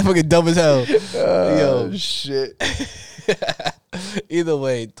point? It's fucking dumb as hell. Yo, shit. Either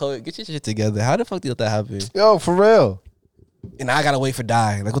way, Toei, get your shit together. How the fuck did that happen? Yo, for real. And now I gotta wait for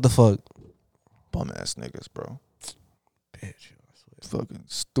Die. Like, what the fuck? Bum ass niggas, bro. Bitch. Fucking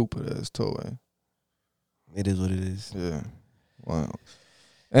stupid ass Toei. It is what it is. Yeah. Wow.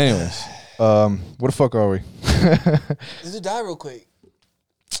 Anyways, where the fuck are we? Let's do Die real quick.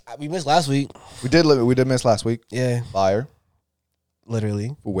 We missed last week. We did miss last week. Yeah. Liar.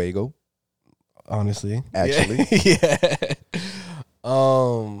 Literally. Fuego. Honestly. Actually. Yeah.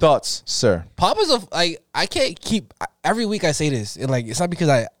 Thoughts, sir? Pop is I can't keep every week I say this, and like it's not because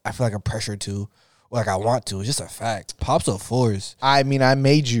I feel like I'm pressured to or like I want to. It's just a fact. Pop's a force. I mean, I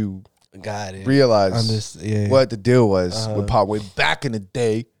made you Got it. realize what the deal was with Pop way back in the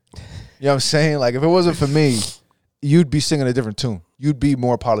day. You know what I'm saying? Like if it wasn't for me, you'd be singing a different tune. You'd be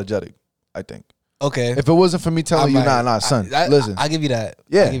more apologetic, I think. Okay. If it wasn't for me telling you, nah, son, listen. I'll give you that.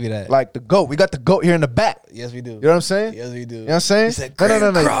 Yeah. I'll give you that. Like the GOAT. We got the GOAT here in the back. Yes, we do. You know what I'm saying? Yes, we do. You know what I'm saying? He said,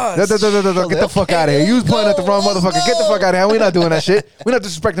 No. Cross. Get the fuck out of here. You was pointing at the wrong motherfucker. Get the fuck out of here. We're not doing that shit. We're not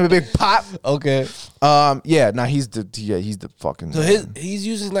disrespecting the big Pop. Okay. Yeah, nah, he's the fucking. So he's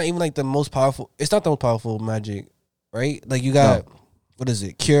using not even like the most powerful. It's not the most powerful magic, right? Like you got what is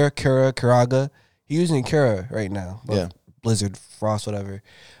it? Kuraga. He's using Kura right now. Yeah. Blizzard, Frost, whatever.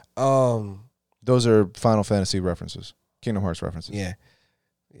 Those are Final Fantasy references, Kingdom Hearts references. Yeah.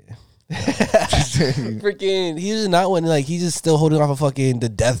 Freaking, he's using that one. Like he's just still holding off a fucking the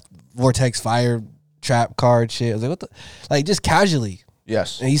Death Vortex Fire Trap card shit. I was like, what the? Like just casually.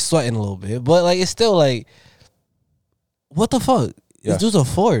 Yes. And he's sweating a little bit, but like it's still like, what the fuck? Yes. This dude's a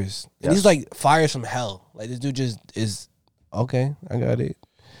force. And Yes. he's like fires from hell. Like this dude just is okay. I got it.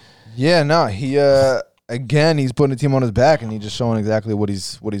 Yeah, no, he again he's putting the team on his back and he's just showing exactly what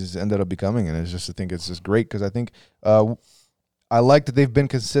he's ended up becoming, and it's just I think it's just great because I think I like that they've been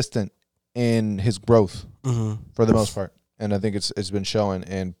consistent in his growth for the most part, and I think it's been showing.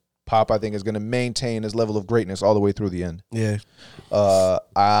 And Pop I think is going to maintain his level of greatness all the way through the end. Yeah.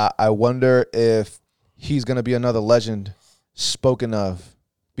 I wonder if he's going to be another legend spoken of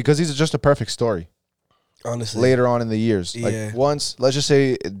because he's just a perfect story. Honestly, Later on in the years, Yeah. like once, let's just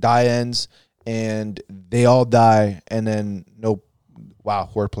say Die ends and they all die, and then wow,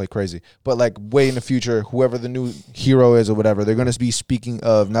 wordplay crazy. But like way in the future, whoever the new hero is or whatever, they're gonna be speaking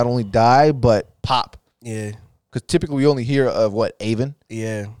of not only Die but Pop. Yeah. Because typically we only hear of Avon.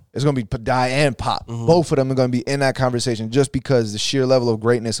 Yeah. It's gonna be Die and Pop. Both of them are gonna be in that conversation just because the sheer level of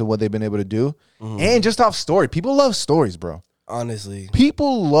greatness of what they've been able to do, and just off story. People love stories, bro. Honestly,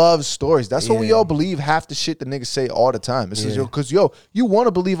 people love stories. That's what we all believe half the shit that niggas say all the time. It's just because you want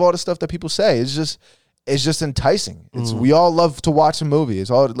to believe all the stuff that people say. It's just enticing. It's we all love to watch a movie.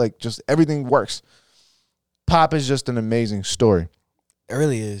 It's all like just everything works. Pop is just an amazing story. it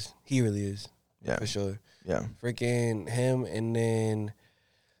really is. He really is. Yeah, For sure. yeah. Freaking him, and then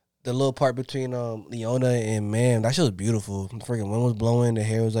the little part between Leona and Mam, that shit was beautiful. Freaking wind was blowing, the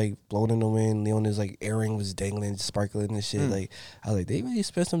hair was like blowing in the wind. Leona's like earring was dangling, sparkling and shit. Like I was like, they really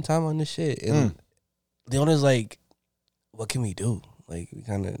spent some time on this shit. And Leona's like, what can we do? Like we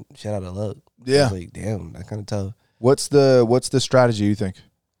kind of shut out of luck. Yeah. I was like, damn, I kind of tell. What's the strategy you think?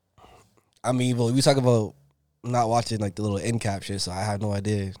 I mean, well, we talk about not watching like the little end cap shit, so I have no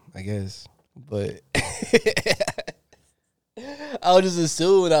idea. I guess, but I would just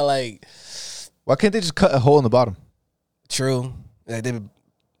assume that like, Why can't they just cut a hole in the bottom? true, like they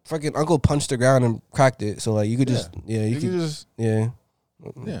freaking uncle punched the ground and cracked it, so like you could just you could just yeah.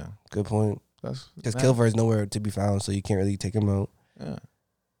 Good point. Because Kilver is nowhere to be found, so you can't really take him out.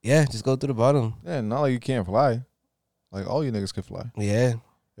 Yeah, just go through the bottom. Yeah, not like you can't fly. Like all you niggas can fly. Yeah.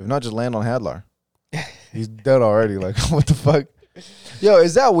 If not, just land on Hadlar. He's dead already. Like what the fuck? Yo,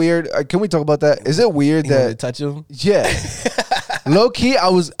 is that weird? Can we talk about that? Is it weird You that wanna touch him? Yeah, low key, I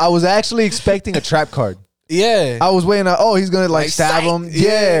was actually expecting a trap card. Yeah. I was waiting. He's gonna like stab him,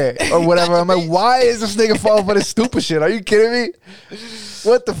 or whatever. I'm like, why is this nigga falling for this stupid shit? Are you kidding me?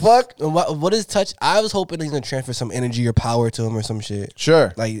 What the fuck? And what is touch? I was hoping he's gonna transfer some energy or power to him or some shit.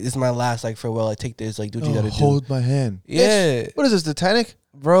 Sure. Like this is my last like farewell. I take this. Like do what you gotta do. Hold my hand. Yeah. Bitch, what is this, Titanic?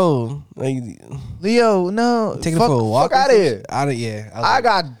 Bro, like Leo, no. taking it for a walk. Fuck out of here. I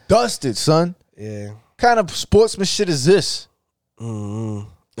got dusted, son. Yeah. Kind of sportsman shit is this? And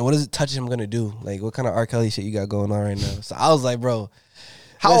what is it touching him gonna do? Like what kind of R. Kelly shit you got going on right now? So I was like, bro,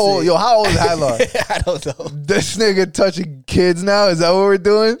 How old is Hadlar? I don't know. This nigga touching kids now? Is that what we're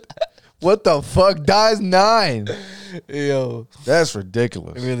doing? What the fuck? Dies 9. Yo, that's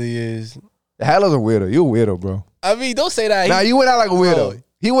ridiculous. It really is. Hadlar's a weirdo. You a weirdo, bro. I mean, don't say that. Nah, you went out like a weirdo. Bro.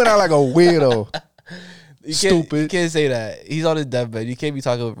 He went out like a weirdo. Stupid. You can't say that. He's on his deathbed. You can't be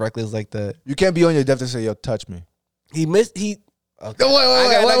talking reckless like that. You can't be on your deathbed and say, yo, touch me. He missed. He. Okay. What?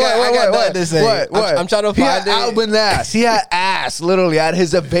 I'm trying to find it. He had Albin ass. He had ass, literally, at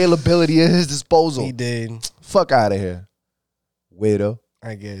his availability, at his disposal. He did. Fuck out of here. Weirdo.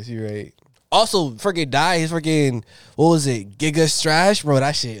 I guess you're right. Also, freaking die. He's freaking, what was it? Giga Strash? Bro,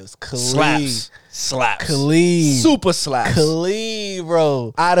 that shit was clean. Slaps. Clean. Super slaps. Clean,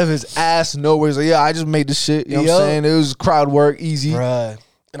 bro. Out of his ass, nowhere. He's like, yeah, I just made this shit. You know what I'm saying? It was crowd work, easy. Bruh.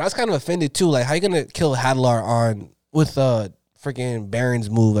 And I was kind of offended, too. Like, how you going to kill Hadlar with freaking Baron's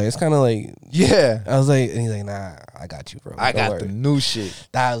move? Like, it's kind of like. Yeah. I was like, and he's like, nah, I got you, bro. I got the new shit.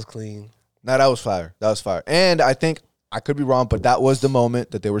 That was clean. Nah, that was fire. And I think, I could be wrong, but that was the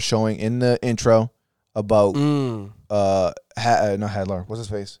moment that they were showing in the intro about not Hadlar. What's his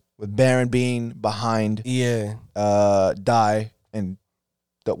face? With Baron being behind Die and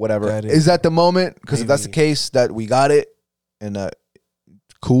whatever. Is that the moment? Because if that's the case, that we got it. And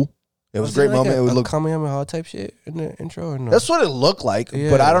cool. It was a great moment. It would look Kamehameha type shit in the intro or no? That's what it looked like. Yeah.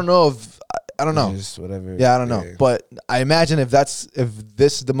 But I don't know if I don't know. Just whatever. Yeah, I don't know. But I imagine if this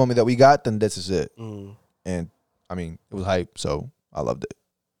is the moment that we got, then this is it. And I mean, it was hype, so I loved it.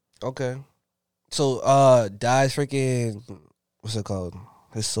 Okay. So, Dai's freaking, what's it called?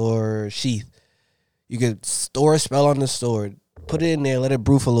 His sword sheath. You could store a spell on the sword, put it in there, let it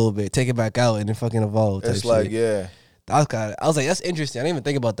brew for a little bit, take it back out, and then fucking evolve. It's like, yeah. I was like, that's interesting. I didn't even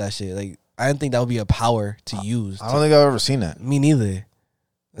think about that shit. Like, I didn't think that would be a power to use. I don't think I've ever seen that. Me neither.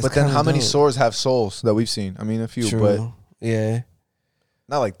 That's but then how many swords have souls that we've seen? I mean, a few, but yeah.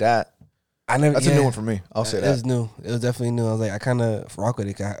 Not like that. That's a new one for me. I'll say that. It was new. It was definitely new. I was like, I kind of rock with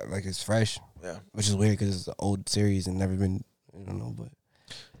it. Like, it's fresh. Yeah. Which is weird because it's an old series and never been, I don't know, but.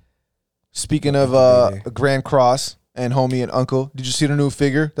 Speaking of Grand Cross and Homie and Uncle, did you see the new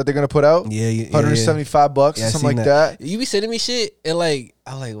figure that they're going to put out? Yeah. $175 or something like that. You be sending me shit and like,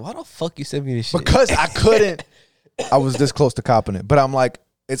 I'm like, why the fuck you send me this shit? Because I couldn't. I was this close to copping it. But I'm like,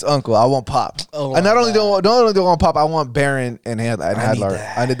 it's Uncle. I want Pop. Oh, and not only do I want Pop, I want Baron and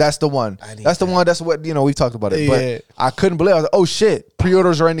Hadlar. That's the one. That's what, we've talked about it. But I couldn't believe it. I was like, oh shit,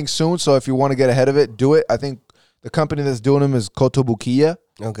 pre-orders are ending soon. So if you want to get ahead of it, do it. I think the company that's doing them is Kotobukiya.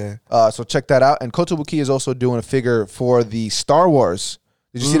 Okay. So check that out. And Kotobukiya is also doing a figure for the Star Wars.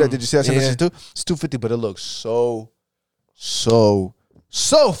 Did you see that? Did you see that? Yeah. Too? It's $250, but it looks so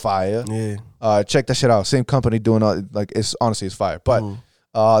fire. Yeah. Check that shit out. Same company doing it's fire. But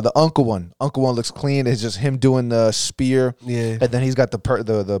the Uncle one looks clean. It's just him doing the spear. Yeah. And then he's got the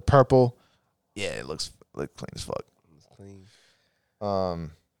purple. Yeah, it looks clean as fuck. It's clean.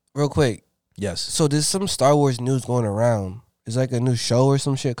 Real quick. Yes. So there's some Star Wars news going around. Is like a new show or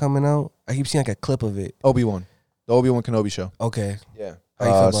some shit coming out? I keep seeing like a clip of it. Obi-Wan. The Obi-Wan Kenobi show. Okay. Yeah. How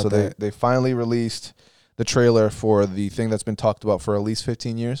you feel about that? They finally released the trailer for the thing that's been talked about for at least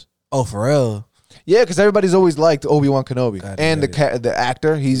 15 years. Oh, for real? Yeah, because everybody's always liked Obi-Wan Kenobi. The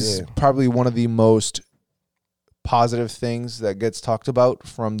actor, he's probably one of the most positive things that gets talked about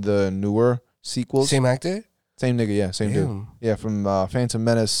from the newer sequels. Same actor? Same nigga, yeah, same dude. Yeah, from Phantom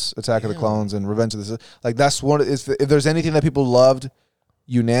Menace, Attack of the Clones, and Revenge of the Sith. Like, that's one. If there's anything that people loved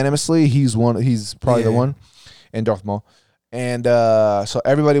unanimously, he's probably the one. And Darth Maul. And so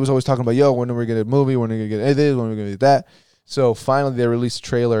everybody was always talking about, yo, when are we going to get a movie? When are we going to get this? When are we going to get that? So finally they released a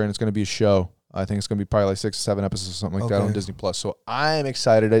trailer, and it's going to be a show. I think it's going to be probably like 6 or 7 episodes or something like that on Disney Plus. So I'm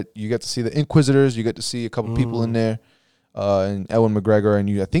excited that you get to see the Inquisitors. You get to see a couple people in there. And Ewan McGregor. And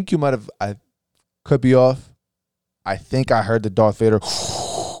I think you might have, I could be off. I think I heard the Darth Vader.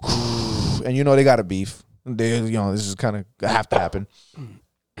 And they got a beef. This is kind of have to happen.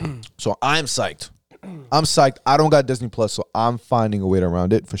 So I'm psyched. I don't got Disney Plus, so I'm finding a way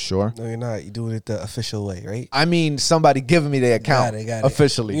around it for sure. No, you're not. You're doing it the official way, right? I mean, somebody giving me their account got it.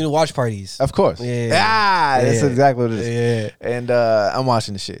 officially. You know, watch parties. Of course. That's exactly what it is. Yeah. And I'm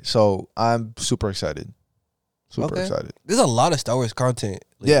watching the shit. So I'm super excited. Excited. There's a lot of Star Wars content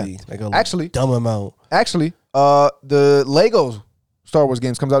lately. Yeah. Actually, dumb amount. Actually, the Lego Star Wars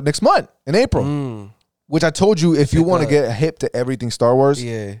games comes out next month in April. Which I told you, if you want to get hip to everything Star Wars,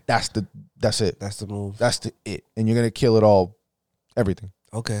 that's it. That's the move. That's it. And you're going to kill it all, everything.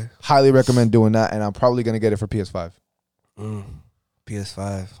 Okay. Highly recommend doing that, and I'm probably going to get it for PS5.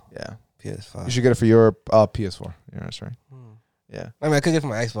 PS5. Yeah. PS5. You should get it for your PS4. Yeah, that's right. Yeah. I mean, I could get it for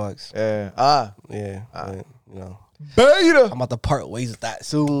my Xbox. Yeah. Yeah. But, Beta. I'm about to part ways with that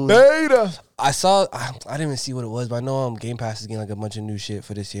soon. Beta. I didn't even see what it was, but I know Game Pass is getting like a bunch of new shit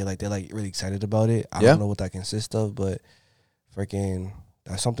for this year. Like they're like really excited about it. I don't know what that consists of, but freaking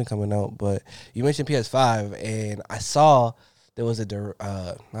there's something coming out. But you mentioned PS5, and I saw there was a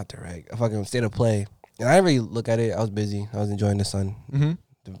fucking state of play, and I didn't really look at it. I was busy. I was enjoying the sun.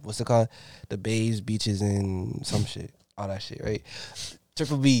 Mm-hmm. What's it called? The bays, beaches, and some shit. All that shit, right?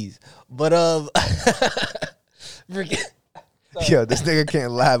 Triple B's. But Yo, this nigga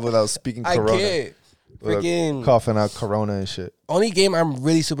can't laugh without speaking Corona. I can't. Freaking coughing out Corona and shit. Only game I'm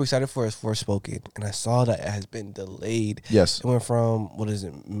really super excited for is Forspoken, and I saw that it has been delayed. Yes, it went from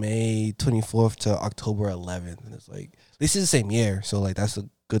May 24th to October 11th, and it's like this is the same year, so like that's a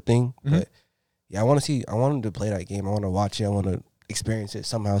good thing. Mm-hmm. But yeah, I wanted to play that game. I want to watch it. I want to experience it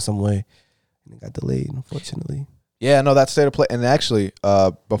somehow, some way. And it got delayed, unfortunately. Yeah, no, that state of play, and actually,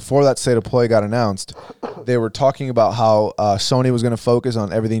 before that state of play got announced, they were talking about how Sony was going to focus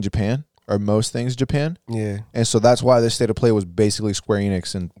on everything Japan, or most things Japan. Yeah. And so that's why this state of play was basically Square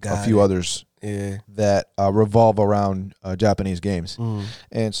Enix and a few others that revolve around Japanese games. Mm.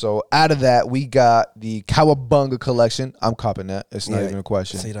 And so out of that, we got the Kawabunga collection. I'm copping that. It's not even a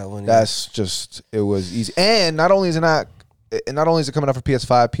question. Say that one, That's just, it was easy. And not only is it coming out for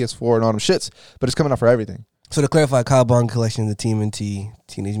PS5, PS4, and all them shits, but it's coming out for everything. So to clarify, Kawabunga collection, the TMNT,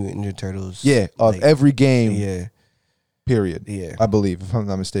 Teenage Mutant Ninja Turtles. Yeah, of like, every game. Yeah. Period. Yeah. I believe, if I'm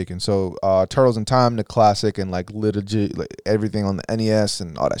not mistaken. So Turtles in Time, the classic, and like legit, like everything on the NES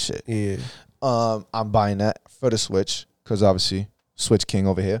and all that shit. Yeah. I'm buying that for the Switch, because obviously Switch King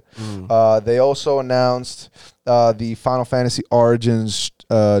over here. Mm. They also announced the Final Fantasy Origins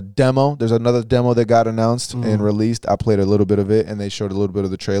demo. There's another demo that got announced and released. I played a little bit of it, and they showed a little bit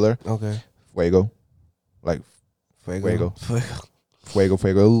of the trailer. Okay. Fuego. Like Fuego.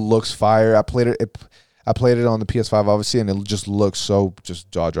 Fuego. It looks fire. I played it on the PS5, obviously, and it just looks so just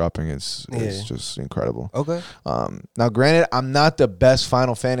jaw-dropping. It's just incredible. Okay. Now, granted, I'm not the best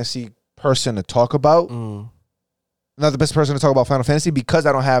Final Fantasy person to talk about. Not the best person to talk about Final Fantasy because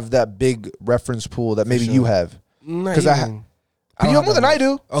I don't have that big reference pool that maybe you have. Because you have more than I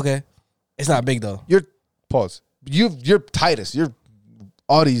do. Okay. It's not big, though. You're Titus. You're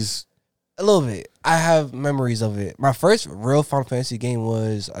all these. A little bit. I have memories of it. My first real Final Fantasy game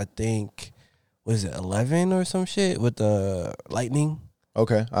was, I think, was it 11 or some shit with the lightning?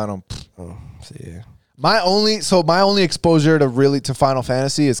 Okay, I don't. So yeah. My only exposure to Final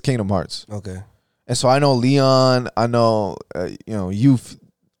Fantasy is Kingdom Hearts. Okay. And so I know Leon. I know youth,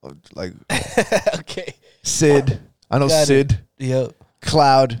 like okay. Sid. I know Got Sid. It. Yep.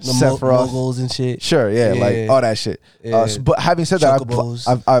 Cloud, the Sephiroth, moguls and shit. Sure, yeah, like all that shit. Yeah. But having said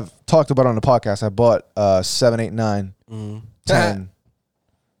that, I've talked about it on the podcast. I bought 7, 8, 9, 10.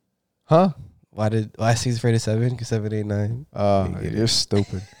 Huh? Why 6 afraid of 7? Because 7, 8, 9. You're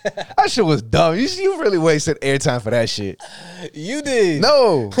stupid. That shit was dumb. You really wasted airtime for that shit. You did.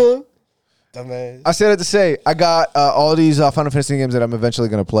 No. Dumbass. I said it to say I got all these Final Fantasy games that I'm eventually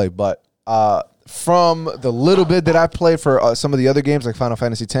gonna play, but from the little bit that I played for some of the other games like Final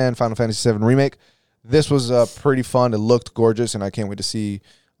Fantasy X, Final Fantasy VII Remake, this was pretty fun. It looked gorgeous, and I can't wait to see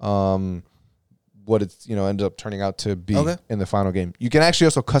what it's ended up turning out to be in the final game. You can actually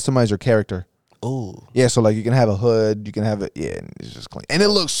also customize your character. Oh. Yeah, so like you can have a hood, you can have it, and it's just clean. And it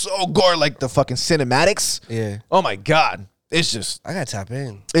looks so gore, like the fucking cinematics. Yeah. Oh my God. It's just. I gotta tap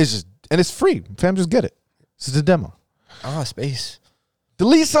in. It's just, and it's free. Fam, just get it. This is a demo. I don't have space.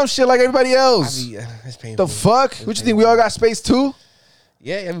 Delete some shit like everybody else. It's painful. The fuck? What you think? We all got space too?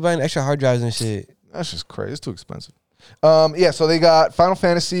 Yeah, everybody extra hard drives and shit. That's just crazy. It's too expensive. Yeah, so they got Final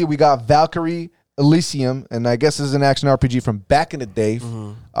Fantasy. We got Valkyrie Elysium, and I guess this is an action RPG from back in the day.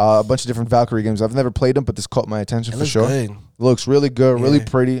 A bunch of different Valkyrie games. I've never played them, but this caught my attention for sure. Good. Looks really good, really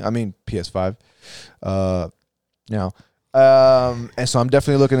pretty. I mean, PS5. And so I'm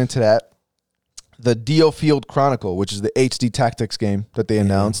definitely looking into that. The Dio Field Chronicle, which is the HD Tactics game that they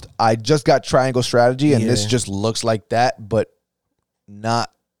announced. I just got Triangle Strategy, and this just looks like that, but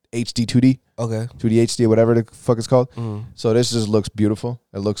not HD 2D. Okay. 2D HD, whatever the fuck it's called. So this just looks beautiful.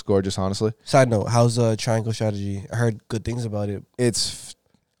 It looks gorgeous, honestly. Side note, how's Triangle Strategy? I heard good things about it. It's...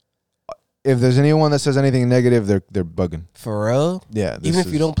 If there's anyone that says anything negative, they're bugging. For real? Yeah. Even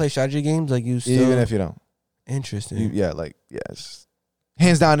if you don't play strategy games, like you still... Even if you don't. Interesting. It's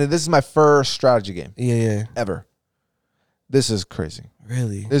hands down, this is my first strategy game. Yeah. Ever. This is crazy.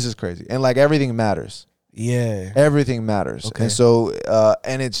 Really? This is crazy. And like everything matters. Yeah. Everything matters. Okay. And so,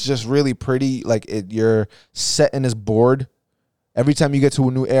 and it's just really pretty. Like you're set in this board. Every time you get to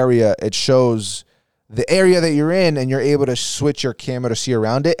a new area, it shows the area that you're in, and you're able to switch your camera to see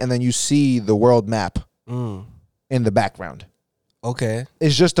around it, and then you see the world map. And in the background. Okay.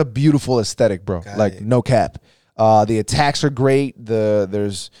 It's just a beautiful aesthetic, bro. Got like it. no cap. The attacks are great.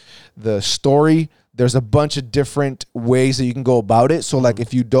 There's the story. There's a bunch of different ways that you can go about it. So like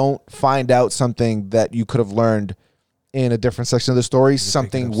if you don't find out something that you could have learned in a different section of the story,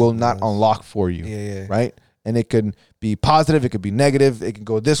 something will not unlock for you. Yeah. Right? And it could be positive, it could be negative, it can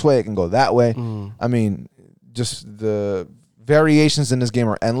go this way, it can go that way. I mean, just the variations in this game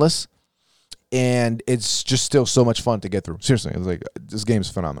are endless. And it's just still so much fun to get through. Seriously, it's like this game is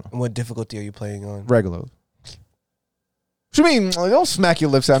phenomenal. What difficulty are you playing on? Regular. What you mean? Like, don't smack your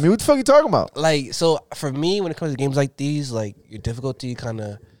lips at me. What the fuck are you talking about? Like, so for me, when it comes to games like these, like your difficulty kind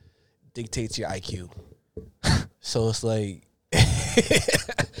of dictates your IQ. So it's like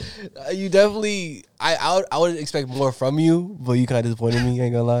you definitely. I would expect more from you, but you kind of disappointed me. I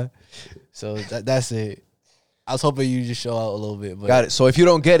ain't gonna lie. So that's it. I was hoping you just show out a little bit. But Got it. So if you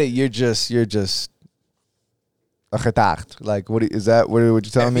don't get it, you're just like what is that? What you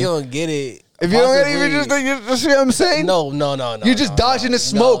telling me? If you don't get it. If you don't get it, you just see what I'm saying? No. You're just dodging the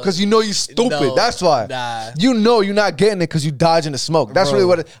smoke because you know you're stupid. No, That's why. Nah. You know you're not getting it because you dodging the smoke. That's Bro. really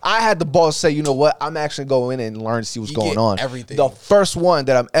what I had the balls to say, you know what? I'm actually going in and learn to see what's going on. Everything. The first one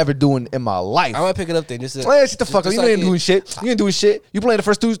that I'm ever doing in my life. I might pick it up then. Just shut the fuck up. You ain't doing shit. You ain't doing shit. You playing the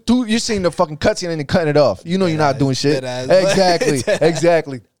first two. You're seeing the fucking cutscene and then cutting it off. You know you're not doing shit. Exactly.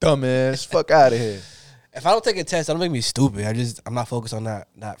 Dumbass. Fuck out of here. If I don't take a test, that don't make me stupid. I'm not focused on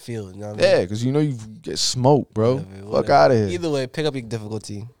that field. You know what I mean? Yeah, because you know you get smoked, bro. Whatever. Fuck out of here. Either way, pick up your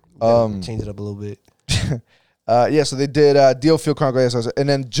difficulty. Change it up a little bit. Yeah, so they did Deal Field Chronicles, and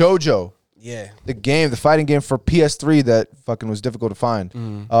then JoJo. Yeah. The fighting game for PS3 that fucking was difficult to find.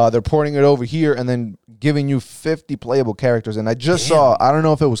 They're porting it over here and then giving you 50 playable characters. And I just saw, I don't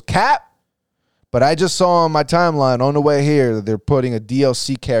know if it was Cap, but I just saw on my timeline on the way here that they're putting a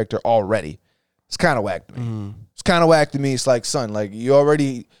DLC character already. It's kind of whack to me. It's kind of whack to me. It's like, son, like if you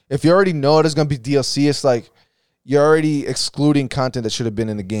already know there's going to be DLC, it's like you're already excluding content that should have been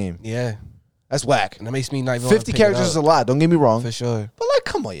in the game. Yeah. That's whack. And that makes me not even 50 characters is a lot. Don't get me wrong. For sure. But like,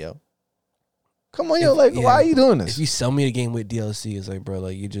 come on, yo. Like, why are you doing this? If you sell me the game with DLC, it's like, bro,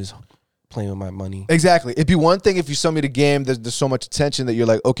 like you're just playing with my money. Exactly. It'd be one thing if you sell me the game, there's so much attention that you're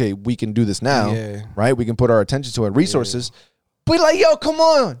like, okay, we can do this now. Yeah. Right? We can put our attention to it, resources. But like, yo, come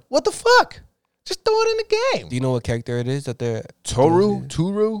on. What the fuck? Just throw it in the game. Do you know what character it is that they're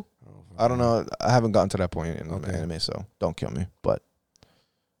Turu? I don't know. I haven't gotten to that point in the anime, so don't kill me. But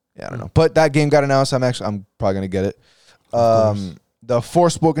yeah, I don't know. But that game got announced. I'm probably gonna get it. The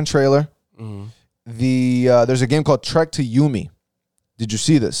Forspoken trailer. There's a game called Trek to Yumi. Did you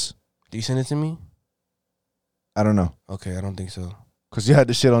see this? Do you send it to me? I don't know. Okay, I don't think so. Cause you had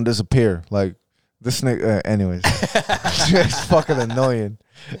the shit on disappear. Like this nigga. Anyways, it's fucking annoying.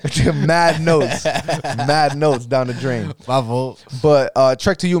 Mad notes down the drain. My fault. But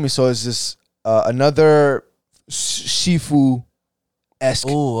Trek to Yumi. So it's this another Shifu-esque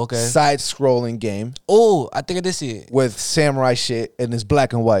side-scrolling game. Oh, I think I did see it With samurai shit and it's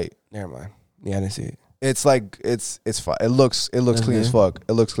black and white. Never mind. Yeah, I didn't see it. It's like it's fine. It looks clean as fuck.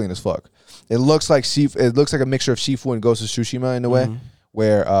 It looks clean as fuck. It looks like It looks like a mixture of Shifu and Ghost of Tsushima in a way,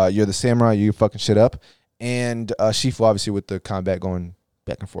 where you're the samurai, you fucking shit up, and Shifu obviously with the combat going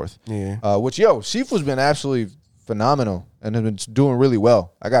back and forth. Yeah. Shifu's been absolutely phenomenal and has been doing really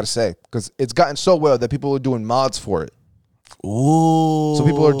well. I gotta say, because it's gotten so well that people are doing mods for it. Ooh. So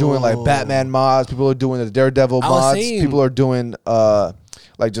people are doing like Batman mods. People are doing the Daredevil mods. People are doing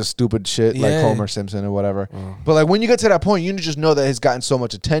like just stupid shit like Homer Simpson or whatever. But like when you get to that point, you just know that it's gotten so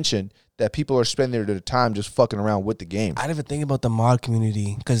much attention that people are spending their time just fucking around with the game. I didn't even think about the mod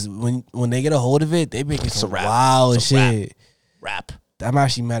community because when they get a hold of it, they make it some wild shit. Rap. I'm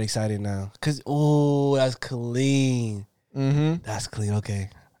actually mad excited now because that's clean. That's clean. Okay,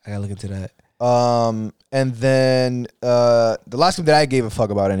 I gotta look into that. And then the last game that I gave a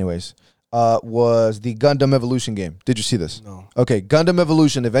fuck about, anyways, was the Gundam Evolution game. Did you see this? No. Okay, Gundam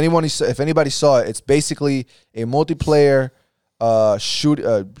Evolution. If anybody saw it, it's basically a multiplayer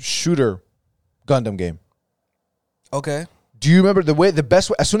shooter Gundam game. Okay. Do you remember the best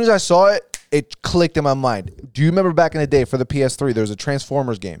way? As soon as I saw it, it clicked in my mind. Do you remember back in the day for the PS3, there was a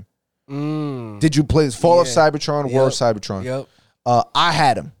Transformers game? Did you play this? Fall of Cybertron, War of Cybertron? Yep. I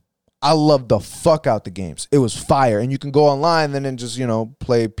had them. I loved the fuck out the games. It was fire. And you can go online and then just,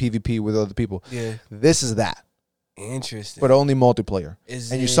 play PvP with other people. Yeah. This is that. Interesting. But only multiplayer.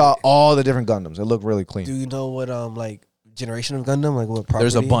 You saw all the different Gundams. It looked really clean. Do you know what like generation of Gundam? Like what property?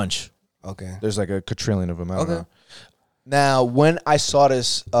 There's a bunch. Okay. There's like a quadrillion of them. I don't know. Now, when I saw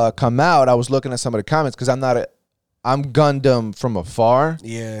this come out, I was looking at some of the comments because I'm not I'm Gundam from afar.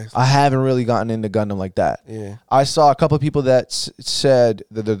 Yeah. I haven't really gotten into Gundam like that. Yeah. I saw a couple of people that said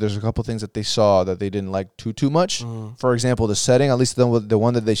that there's a couple of things that they saw that they didn't like too much. For example, the setting, at least the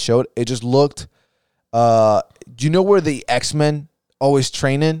one that they showed, it just looked. Do you know where the X-Men always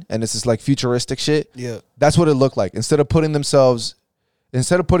training and it's this like futuristic shit? Yeah. That's what it looked like. Instead of putting the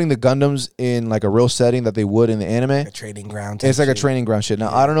Gundams in like a real setting that they would in the anime, a training ground. It's like a training ground shit.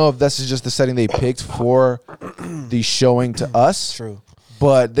 Now I don't know if this is just the setting they picked for the showing to us. True.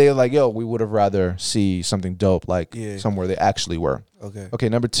 But they're like, yo, we would have rather see something dope like somewhere they actually were. Okay.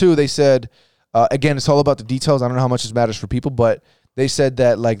 Number 2, they said, again, it's all about the details. I don't know how much this matters for people, but they said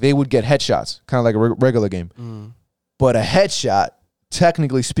that like they would get headshots, kind of like a regular game. But a headshot,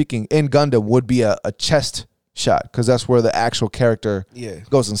 technically speaking, in Gundam would be a chest shot because that's where the actual character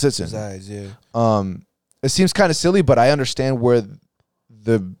goes and sits in. It seems kind of silly, but I understand where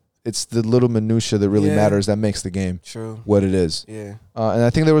it's the little minutia that really matters that makes the game what it is. And I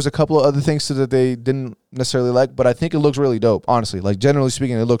think there was a couple of other things that they didn't necessarily like, but I think it looks really dope, honestly. Like, generally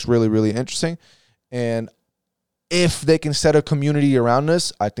speaking, it looks really, really interesting. And if they can set a community around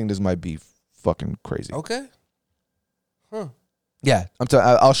this, I think this might be fucking crazy. Okay. Yeah,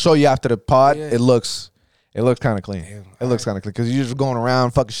 I'll show you after the pod. It looks kind of clean. Damn, it looks kind of clean because you're just going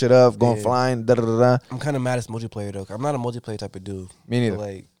around, fucking shit up, going flying, da da da da. I'm kind of mad at multiplayer though. I'm not a multiplayer type of dude. Me neither.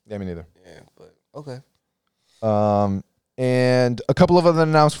 Like, yeah, me neither. Yeah, but okay. And a couple of other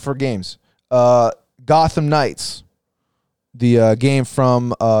announcements for games. Gotham Knights, the game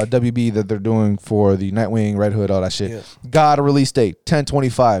from WB that they're doing for the Nightwing, Red Hood, all that shit. Yeah. Got a release date,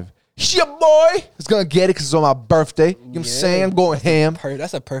 10/25. Yeah, boy. It's going to get it because it's on my birthday. You know what I'm saying? I'm going ham.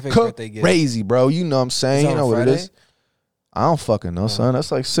 That's a perfect birthday gift. Crazy, bro. You know what I'm saying? You know what Friday? it is. I don't fucking know, son.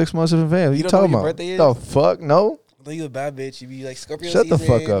 That's like 6 months in advance. What you talking know about? what your birthday is? The fuck? No. I thought you a bad bitch. You be like Scorpio season. Shut the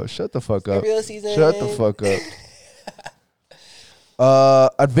fuck up. Shut the fuck Scorpio up. Season. Shut the fuck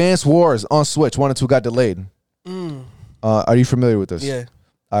up. Advanced Wars on Switch 1 and 2 got delayed. Are you familiar with this? Yeah.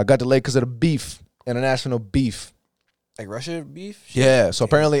 Got delayed because of the beef, international beef. Like Russia beef? Yeah. So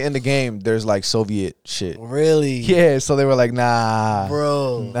apparently in the game, there's like Soviet shit. Really? Yeah. So they were like, nah.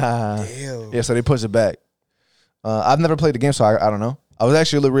 Bro. Nah. Damn. Yeah. So they pushed it back. I've never played the game, so I don't know. I was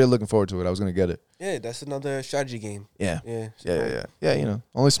actually really looking forward to it. I was going to get it. Yeah. That's another strategy game. Yeah. Yeah. Yeah. You know,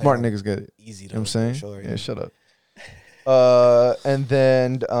 only smart niggas get it. Easy though. You know what I'm saying? Sure, yeah, shut up. And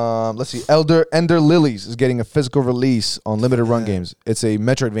then let's see, Ender Lilies is getting a physical release on limited run games. It's a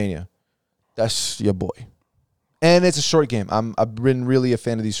Metroidvania. That's your boy, and it's a short game. I've been really a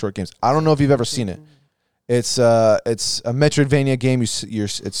fan of these short games. I don't know if you've ever seen it. It's a Metroidvania game.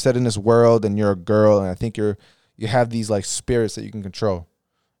 It's set in this world, and you're a girl, and I think you have these like spirits that you can control,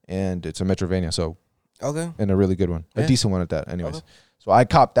 and it's a Metroidvania. So and a really good one, a decent one at that. Anyways, so I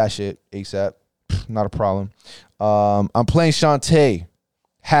copped that shit ASAP. Not a problem. I'm playing Shantae,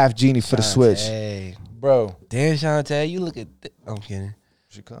 half genie for the Switch, bro. Damn, Shantae, you look at. I'm kidding.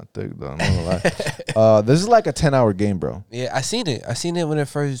 She kind of thick though. I'm not gonna lie. This is like a 10-hour game, bro. Yeah, I seen it. I seen it when it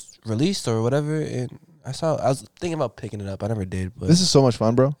first released or whatever, and I was thinking about picking it up. I never did. But this is so much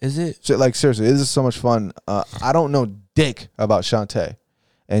fun, bro. Is it? So, like, seriously, this is so much fun. I don't know dick about Shantae,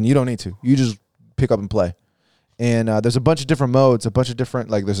 and you don't need to. You just pick up and play. And there's a bunch of different modes, a bunch of different,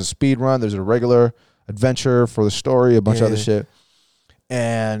 like, there's a speed run, there's a regular adventure for the story, a bunch of other shit.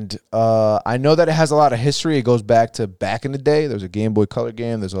 And I know that it has a lot of history. It goes back in the day. There's a Game Boy Color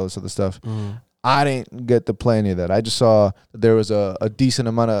game. There's all this other stuff. I didn't get to play any of that. I just saw that there was a decent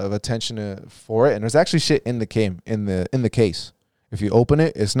amount of attention for it. And there's actually shit in the game, in the case. If you open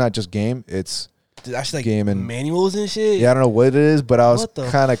it, it's not just game. It's actually like game and manuals and shit. Yeah, I don't know what it is, but I was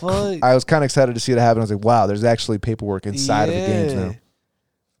kind of excited to see it happen. I was like, wow, there's actually paperwork inside of the games now.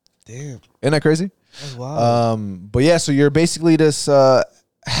 Damn, isn't that crazy? That's wild. But yeah, so you're basically this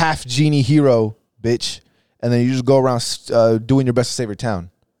half genie hero, bitch, and then you just go around doing your best to save your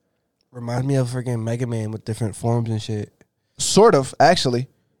town. Reminds me of freaking Mega Man with different forms and shit. Sort of, actually.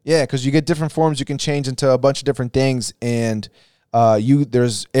 Yeah, because you get different forms you can change into a bunch of different things, and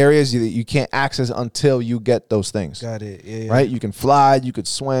there's areas that you can't access until you get those things. Got it. Yeah. Right? You can fly, you could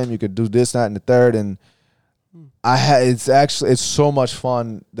swim, you could do this, that, and the third, and it's so much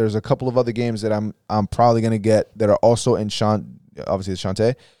fun. There's a couple of other games that I'm probably gonna get that are also in obviously it's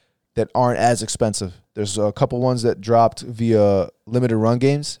Shantae, that aren't as expensive. There's a couple ones that dropped via limited run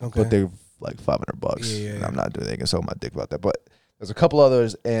games, but they're like $500. Yeah. And I'm not doing. They can sell my dick about that, but there's a couple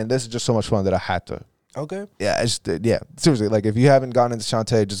others, and this is just so much fun that I had to. Okay. Yeah, seriously. Like, if you haven't gotten into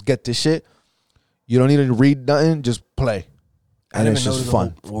Shantae, just get this shit. You don't need to read nothing. Just play. And it's just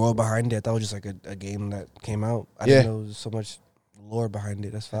fun. The world behind it. I thought it was just like a game that came out. I didn't know there was so much lore behind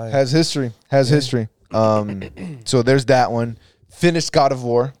it. That's fine. Has history. So there's that one. Finished God of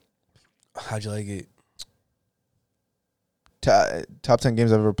War. How'd you like it? Top 10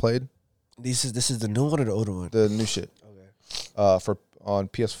 games I've ever played. This is the new one or the older one? The new shit. Okay. On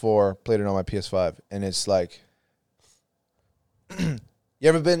PS4, played it on my PS5, and it's like, you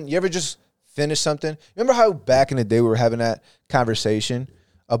ever just finished something? Remember how back in the day we were having that conversation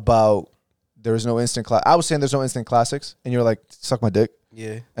about there was no instant class. I was saying there's no instant classics, and you're like, suck my dick.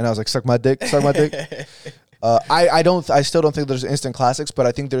 Yeah. And I was like, suck my dick. I still don't think there's instant classics, but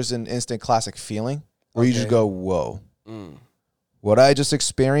I think there's an instant classic feeling where you just go, whoa. What I just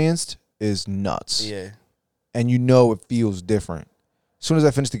experienced is nuts. Yeah. And you know it feels different. As soon as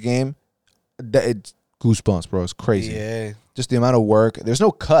I finish the game, it's goosebumps, bro. It's crazy. Yeah. Just the amount of work. There's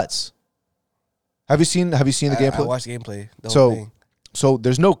no cuts. Have you seen the gameplay? I watched gameplay. The whole thing. So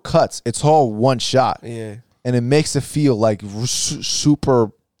there's no cuts. It's all one shot. Yeah. And it makes it feel like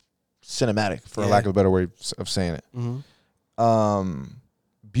super cinematic, for lack of a better way of saying it. Mm-hmm.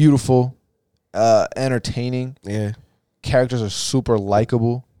 Beautiful, entertaining. Yeah. Characters are super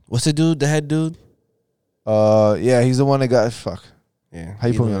likable. What's the dude? The head dude? Yeah, he's the one that got fuck. Yeah. How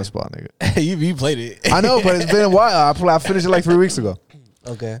you put me on the spot, nigga? you played it. I know, but it's been a while. I finished it like 3 weeks ago.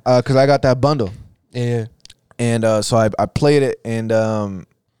 Okay. Because I got that bundle. Yeah. And so I played it, and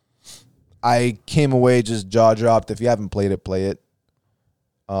I came away just jaw dropped. If you haven't played it, play it.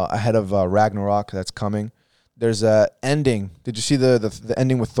 Ahead of Ragnarok that's coming. There's a ending. Did you see the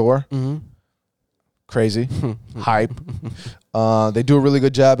ending with Thor? Mm-hmm. Crazy. Hype. They do a really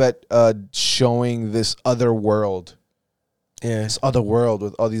good job at showing this other world. Yeah. This other world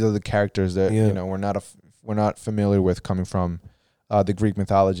with all these other characters that we're not familiar with coming from the Greek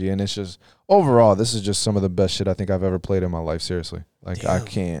mythology. And it's just, overall, this is just some of the best shit I think I've ever played in my life, seriously. Like, damn. I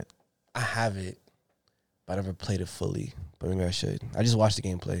can't. I have it, but I never played it fully. But maybe I should. I just watched the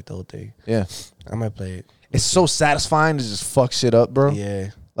gameplay, the whole thing. Yeah. I might play it. It's so satisfying to just fuck shit up, bro. Yeah.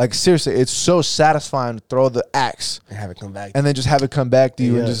 Like, seriously, it's so satisfying to throw the axe. And have it come back. And then just have it come back to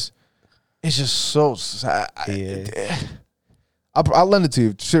you and just, it's just so, I'll lend it to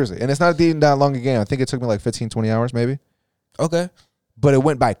you, seriously. And it's not even that long a game. I think it took me like 15, 20 hours maybe. Okay. But it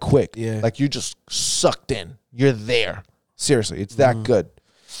went by quick. Yeah. Like, you're just sucked in. You're there. Seriously, it's that good.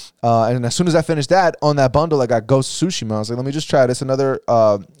 And as soon as I finished that, on that bundle, I got Ghost of Tsushima. I was like, let me just try this. Another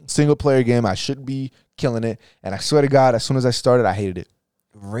single-player game. I should be killing it. And I swear to God, as soon as I started, I hated it.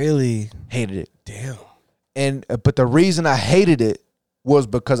 Really? Hated it. Damn. And but the reason I hated it was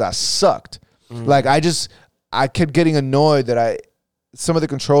because I sucked. Like, I kept getting annoyed that some of the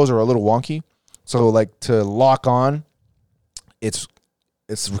controls are a little wonky. So, like, to lock on, it's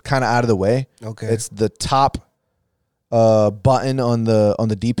kind of out of the way. Okay. It's the top button on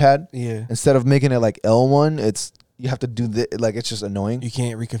the D-pad. Yeah. Instead of making it like L1, you have to do like, it's just annoying. You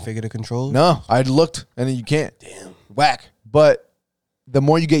can't reconfigure the controls? No, I looked and you can't. Damn. Whack. But the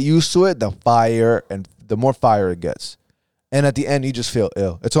more you get used to it, the more fire it gets. And at the end, you just feel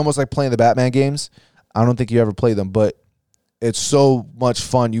ill. It's almost like playing the Batman games. I don't think you ever played them, but it's so much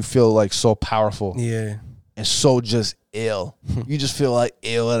fun. You feel like so powerful. Yeah. And so just ill. You just feel like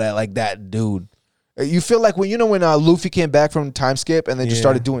ill at like that dude. You feel like when Luffy came back from time skip and then just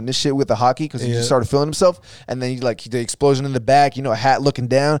started doing this shit with the hockey because he just started feeling himself, and then the explosion in the back, a hat looking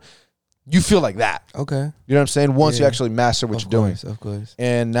down. You feel like that. Okay. You know what I'm saying? Once you actually master what you're doing. Of course.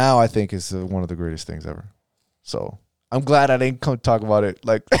 And now I think it's one of the greatest things ever. So I'm glad I didn't come talk about it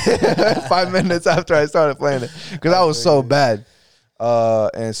like 5 minutes after I started playing it because I was so bad.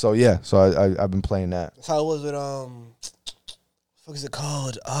 And so I've been playing that. That's how it was with what is it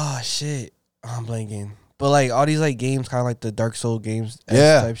called? Oh shit. I'm blanking. But like all these like games, kind of like the Dark Soul games,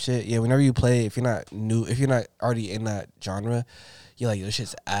 type shit. Yeah, whenever you play, if you're not already in that genre, you're like, this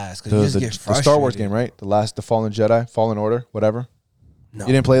shit's ass because you just get frustrated. The Star Wars game, right? The Fallen Jedi, Fallen Order, whatever. No,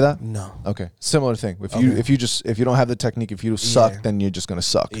 you didn't play that? No. Okay, similar thing. If you don't have the technique, if you suck, then you're just gonna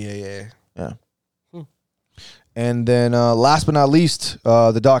suck. Yeah. And then last but not least,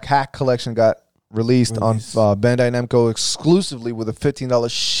 the Dark Hack collection got released on Bandai Namco exclusively with a $15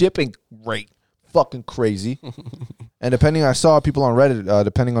 shipping rate. Fucking crazy. And I saw people on Reddit,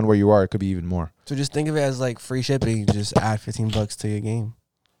 depending on where you are, it could be even more. So just think of it as like free shipping. Just add $15 to your game.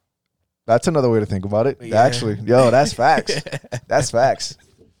 That's another way to think about it. Yeah. Actually, that's facts. That's facts.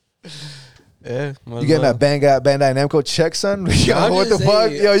 Yeah, you getting that Bandai Namco check, son? Yo, what the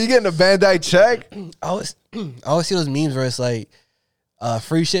fuck? Yo, you getting a Bandai check? I always see those memes where it's like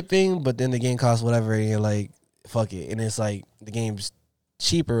free shipping, but then the game costs whatever, and you're like, fuck it. And it's like the game's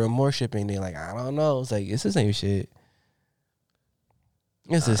cheaper or more shipping. They're like, I don't know. It's like, it's the same shit.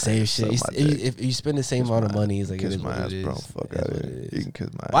 It's the same shit. If you spend the same amount of money, it's like kiss it is my what ass, it is. bro. Fuck out of here. You can kiss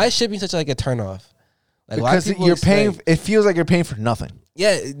my ass. Why is shipping such like a turnoff? Like, because you're paying. It feels like you're paying for nothing.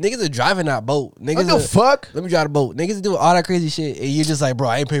 Yeah, niggas are driving that boat. Niggas what the fuck? Let me drive the boat. Niggas are doing all that crazy shit, and you're just like, bro,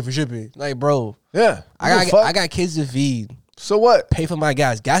 I ain't paying for shipping. Like, bro, yeah, I got kids to feed. So what? Pay for my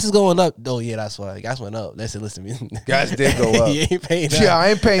gas. Gas is going up. Oh yeah, that's why. Gas went up. Listen to me. Gas did go up. You ain't paying that. Yeah, I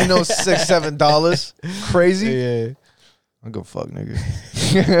ain't paying no $6-7. Crazy. Yeah. I'm gonna fuck, nigga.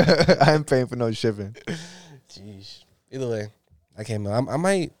 I ain't paying for no shipping. Jeez. Either way, I came out. I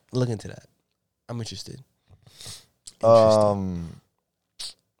might look into that. I'm interested.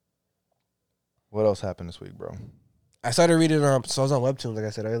 What else happened this week, bro? I started reading. So I was on Webtoons, like I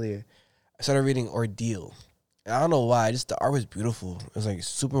said earlier. I started reading Ordeal. And I don't know why. Just the art was beautiful. It was like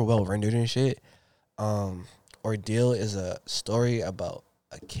super well rendered and shit. Ordeal is a story about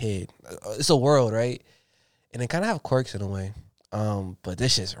a kid. It's a world, right? And they kind of have quirks in a way. But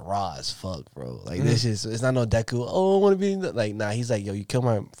this shit's raw as fuck, bro. Like this is, it's not no Deku. Oh, I want to be like, nah. He's like, yo, you killed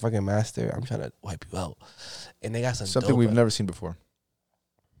my fucking master. I'm trying to wipe you out. And they got something we've never seen before.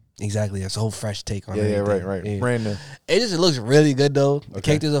 Exactly, it's a whole fresh take on it. Yeah, right. Yeah. Brand new. It looks really good though. The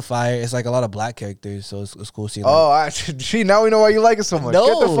characters are fire. It's like a lot of black characters, so it's cool seeing. See, now we know why you like it so much. No,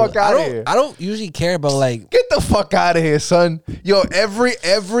 get the fuck out of here. I don't usually care about like. Get the fuck out of here, son. Yo, every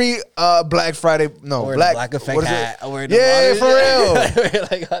Black Friday, no black effect hat. Yeah, for real.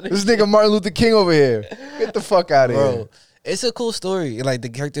 This nigga Martin Luther King over here. Get the fuck out of here. It's a cool story. Like the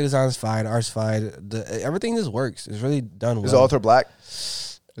character design's fine, art's fine. Everything just works. It's really done well. Is the author black?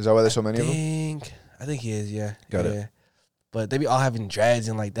 Is that why there's so many of them? I think he is, yeah. Got it. But they be all having dreads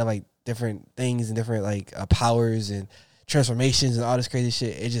and like they're like different things and different like powers and transformations and all this crazy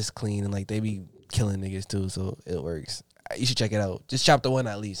shit. It's just clean and like they be killing niggas too, so it works. You should check it out. Just chapter 1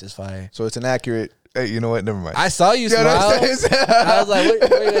 at least. It's fire. So it's an accurate. Hey, you know what? Never mind. I saw you smile. I was like,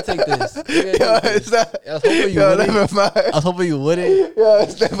 where you gonna take this? I was hoping you wouldn't. Never mind. I was hoping you wouldn't. Yeah,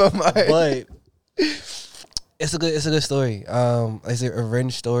 it's never mind. But it's a good story. It's a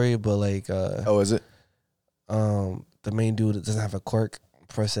revenge story, but like is it? The main dude doesn't have a quirk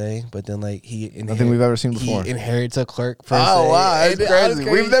per se, but then like nothing we've ever seen before. He inherits a quirk per se. Oh wow, that's crazy.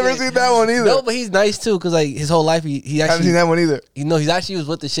 We've never seen that one either. No, but he's nice too, cause like his whole life he actually haven't seen that one either. You know, he's actually was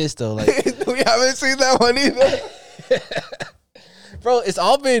with the shits though. Like we haven't seen that one either. Bro, it's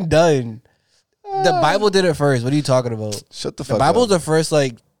all been done. The Bible did it first. What are you talking about? Shut the fuck up. The Bible's the first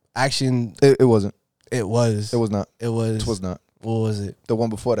like action. It wasn't. It was. It was not. It was. It was not. What was it? The one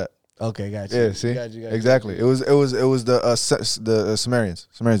before that. Okay, gotcha. Yeah, see, gotcha. Exactly. It was the Sumerians.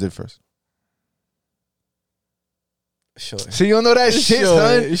 Sumerians did first. Sure. See, you don't know that shit,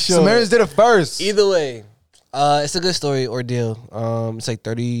 son. Sure. Sumerians did it first. Either way, it's a good story. Ordeal. It's like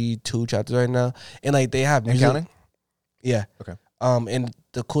 32 chapters right now, and like they have music. Counting? Yeah. Okay. And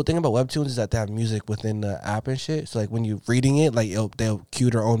the cool thing about Webtoons is that they have music within the app and shit. So like when you're reading it, like they'll cue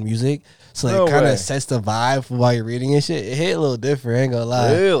their own music. So it kind of sets the vibe for while you're reading and shit. It hit a little different, I ain't gonna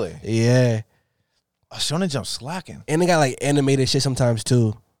lie. Really? Yeah. Shonen Jump slacking. And they got like animated shit sometimes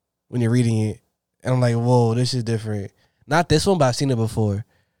too when you're reading it. And I'm like, whoa, this is different. Not this one, but I've seen it before.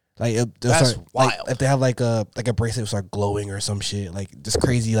 Like that's wild. Like, if they have like a bracelet will start glowing or some shit, like just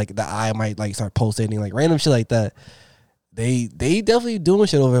crazy, like the eye might like start pulsating, like random shit like that. They definitely doing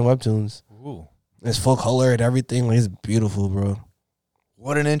shit over in Webtoons. Ooh. It's full color and everything. Like, it's beautiful, bro.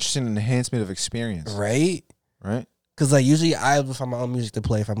 What an interesting enhancement of experience. Right? Right? Because, like, usually I will find my own music to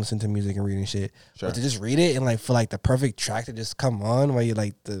play if I'm listening to music and reading shit. Sure. But to just read it and, like, for, like, the perfect track to just come on while you,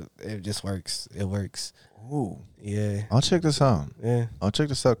 like, it just works. It works. Ooh. Yeah. I'll check this out. Yeah. I'll check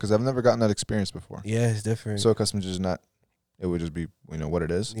this out because I've never gotten that experience before. Yeah, it's different. So accustomed to just not, it would just be, what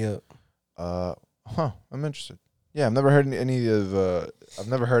it is. Yeah. I'm interested. Yeah, I've never heard any of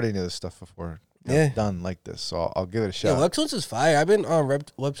this stuff before. Done like this, so I'll give it a shot. Yeah, Webtoons is fire. I've been on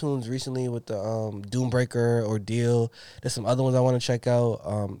Webtoons recently with the Doombreaker, Ordeal. There's some other ones I want to check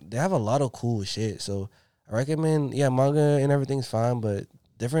out. They have a lot of cool shit, so I recommend. Yeah, manga and everything's fine, but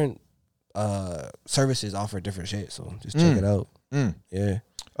different services offer different shit, so just check it out. Yeah.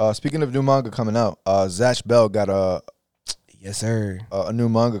 Speaking of new manga coming out, Zatch Bell got a yes sir a new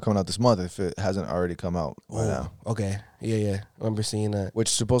manga coming out this month if it hasn't already come out by now. Okay, yeah. I remember seeing that. Which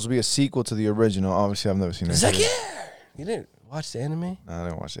is supposed to be a sequel to the original. Obviously, I've never seen it. Zakier! You didn't watch the anime? Nah, I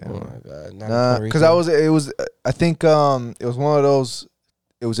didn't watch the anime. Oh my god, nah, because I think it was one of those.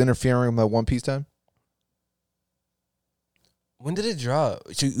 It was interfering with my One Piece time. When did it drop?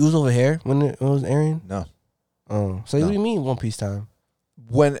 So it was over here when it was airing? No. Oh, so what do you mean One Piece time?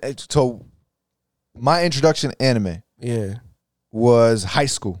 So my introduction to anime, yeah, was high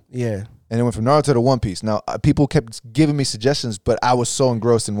school. Yeah. And it went from Naruto to One Piece. Now, people kept giving me suggestions, but I was so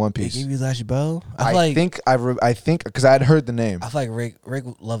engrossed in One Piece. They gave you Zash Bell? I think because I had heard the name. I feel like Rick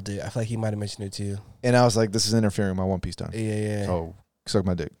loved it. I feel like he might have mentioned it too. And I was like, this is interfering with my One Piece time. Yeah. So suck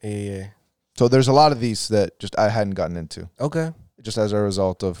my dick. Yeah. So there's a lot of these that just I hadn't gotten into. Okay. Just as a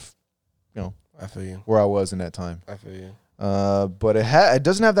result of, I feel you. Where I was in that time. I feel you. But it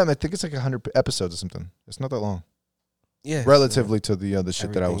doesn't have that. I think it's like 100 episodes or something. It's not that long. Yeah. Relatively to the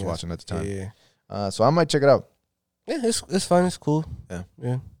shit that I was watching at the time. Yeah. So I might check it out. Yeah, it's fun. It's cool.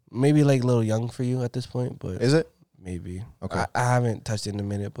 Yeah. Maybe like a little young for you at this point, but is it? Maybe. Okay. I haven't touched it in a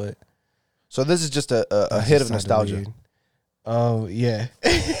minute, but so this is just a hit of nostalgia. Weird. Oh yeah.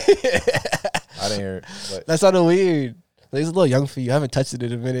 I didn't hear it. But. That sounded weird. Like, it's a little young for you. I haven't touched it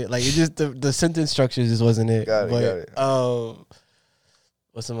in a minute. Like it just the sentence structure just wasn't it. Got it.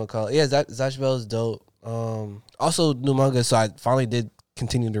 What's someone call it? Yeah, Zash Bell is dope. Also new manga. So I finally did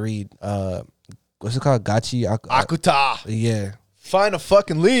continue to read. What's it called? Gachi Akuta. Yeah. Find a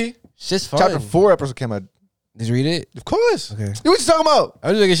fucking Lee. Shit's fun. Chapter 4 episode came out. Did you read it? Of course. Okay. What you talking about?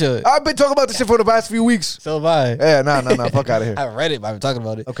 I'm just making sure. I've been talking about this shit for the past few weeks. So have I. Yeah, nah. Fuck out of here. I read it, but I've been talking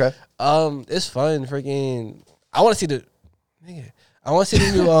about it. Okay. It's fun. Freaking. I want to see the. Nigga. I want to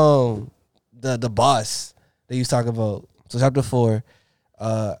see the new the boss that you was talking about. So chapter 4.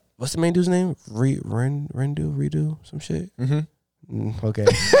 What's the main dude's name? Redo, some shit. Okay.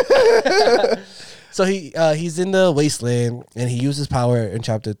 So he's in the wasteland and he uses power in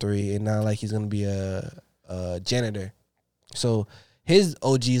chapter 3, and now like he's gonna be a janitor. So his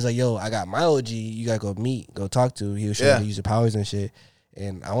OG is like, yo, I got my OG. You gotta go talk to. He'll show you how to use your powers and shit.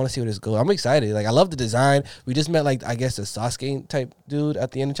 And I want to see where this goes. I'm excited. Like I love the design. We just met like I guess the Sasuke type dude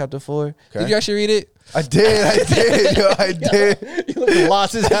at the end of chapter 4. Okay. Did you actually read it? I did. Yo, I did. You look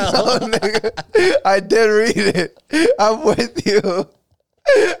lost as hell. No, nigga. I did read it. I'm with you.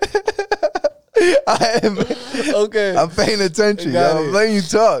 I am okay. I'm paying attention. I'm letting you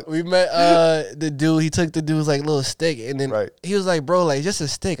talk. We met the dude. He took the dude's like little stick, and then he was like, "Bro, like just a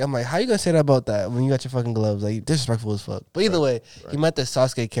stick." I'm like, "How you gonna say that about that when you got your fucking gloves? Like disrespectful as fuck." But either way, he met the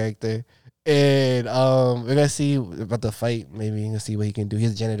Sasuke character, and we're gonna see about the fight. Maybe gonna see what he can do.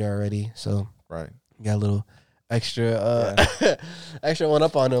 He's a janitor already, so got a little extra extra one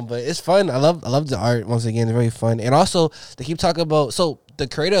up on him. But it's fun. I love the art. Once again, it's very fun, and also they keep talking about the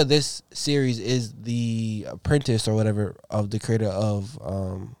creator of this series is the apprentice or whatever of the creator of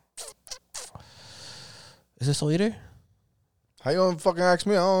is it Soul Eater? How you gonna fucking ask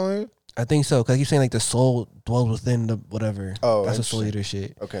me? I think so, because I keep saying like the soul dwells within the whatever. Oh, that's a Soul Eater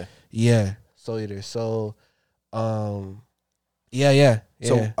shit. Okay. Yeah, Soul Eater. So yeah.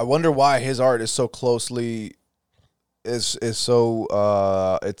 So I wonder why his art is so closely looks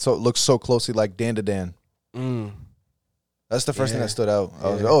so closely like Dan to Dan. That's the first thing that stood out. I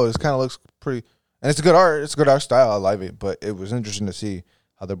was like, this kind of looks pretty, and it's a good art. It's a good art style. I like it, but it was interesting to see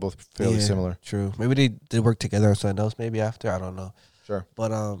how they're both fairly similar. True. Maybe they did work together on something else. Maybe after, I don't know. Sure.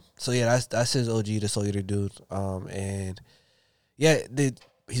 But so yeah, that's his OG, the Soul Eater dude. And yeah,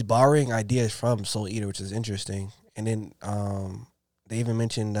 he's borrowing ideas from Soul Eater, which is interesting. And then they even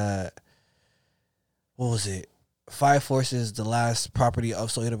mentioned that what was it? Fire Force is the last property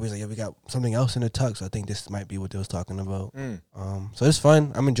of Soul Eater. He's like, yeah, we got something else in the tuck. So I think this might be what they was talking about. So it's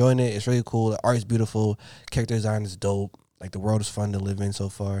fun. I'm enjoying it. It's really cool. The art is beautiful. Character design is dope. Like the world is fun to live in so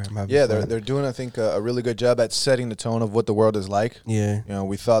far. I'm having fun. They're doing, I think, a really good job at setting the tone of what the world is like. Yeah. You know,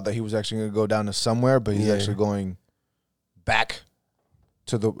 we thought that he was actually going to go down to somewhere, but he's actually going back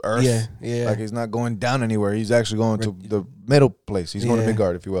to the earth. Yeah. Like he's not going down anywhere. He's actually going to the middle place. He's going to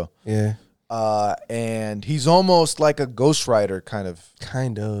Midgard, if you will. Yeah. And he's almost like a Ghost Rider kind of.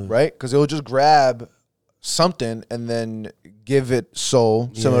 Right? Because he'll just grab something and then give it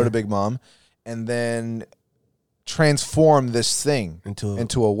soul, similar to Big Mom, and then transform this thing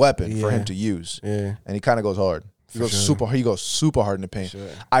into a weapon for him to use. Yeah. And he kind of goes hard. He goes super hard in the paint. Sure.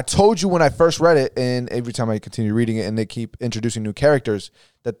 I told you when I first read it, and every time I continue reading it and they keep introducing new characters,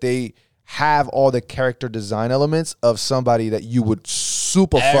 that they have all the character design elements of somebody that you would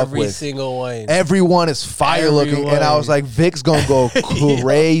super fuck with. Every single one. Everyone is fire looking. And I was like, Vic's going to go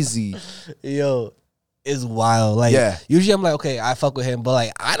crazy. Yo, it's wild. Like, usually I'm like, okay, I fuck with him, but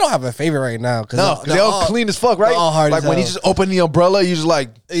like, I don't have a favorite right now. No, they're all clean as fuck, right? All hard like as when hell. he just opened the umbrella, you just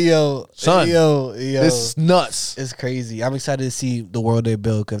like, yo, this is nuts. It's crazy. I'm excited to see the world they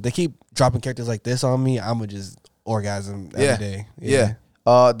build, because if they keep dropping characters like this on me, I'm going to just orgasm every day. Yeah.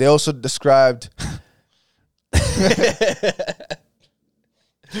 They also described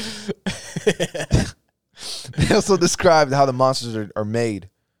how the monsters are made.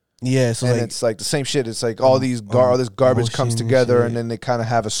 Yeah, so and like, it's like the same shit. It's like all this garbage comes together, and then they kind of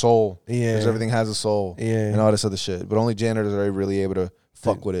have a soul. Yeah, because everything has a soul. Yeah, and all this other shit. But only janitors are really able to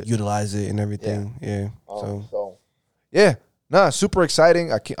fuck with it, utilize it, and everything. Yeah. So yeah, nah, super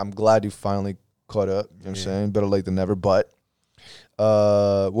exciting. I'm glad you finally caught up. You know what I'm saying? Better late than never. But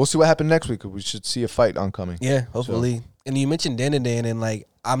we'll see what happens next week. We should see a fight oncoming. Yeah, hopefully. So. And you mentioned Dan, and like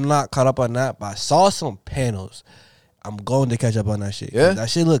I'm not caught up on that, but I saw some panels. I'm going to catch up on that shit. Yeah, that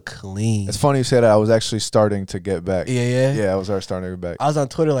shit look clean. It's funny you say that. I was actually starting to get back. Yeah. I was already starting to get back. I was on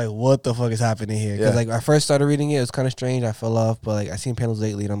Twitter like, what the fuck is happening here? Because like I first started reading it, it was kind of strange. I fell off, but like I seen panels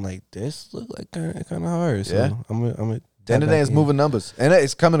lately, and I'm like, this look like kind of hard. So I'm Dan is moving numbers, and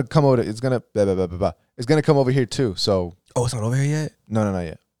it's coming to come over. It's gonna It's gonna come over here too. So it's not over here yet. No, not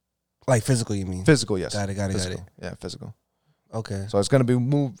yet. Like physical, you mean? Physical, yes. Got it. Yeah, physical. Okay. So it's gonna be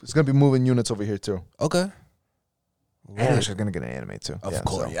moving units over here too. Okay. And it's gonna get an anime too. Of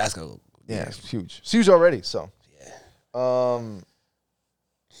course, yeah, that's gonna. Yeah, it's huge. It's huge already. So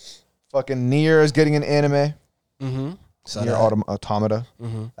fucking Nier is getting an anime. Mm-hmm. Nier Automata.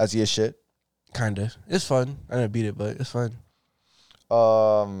 Mm-hmm. As he is shit. Kinda. It's fun. I didn't beat it, but it's fun.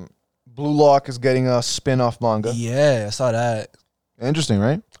 Blue Lock is getting a spin-off manga. Yeah, I saw that. Interesting,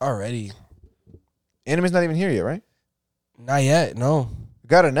 right? Already. Anime's not even here yet, right? Not yet, no. It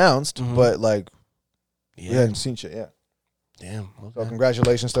got announced, but like we hadn't seen shit yet. Damn. Okay. So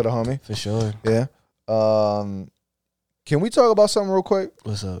congratulations to the homie. For sure. Yeah. Can we talk about something real quick?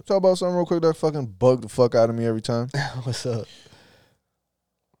 What's up? Talk about something real quick that fucking bugged the fuck out of me every time. What's up?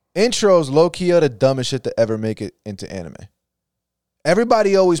 Intros low-key are the dumbest shit to ever make it into anime.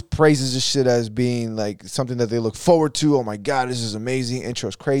 Everybody always praises this shit as being like something that they look forward to. Oh my God, this is amazing.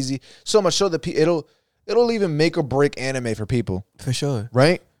 Intro's crazy. So much so that it'll even make or break anime for people. For sure.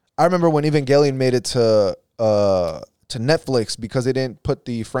 Right? I remember when Evangelion made it to Netflix because they didn't put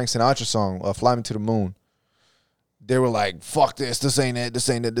the Frank Sinatra song, Fly Me to the Moon. They were like, fuck this ain't it, this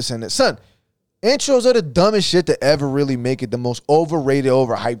ain't it. Son, intros are the dumbest shit to ever really make it the most overrated,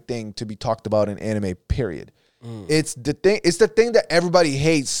 overhyped thing to be talked about in anime, period. It's the thing that everybody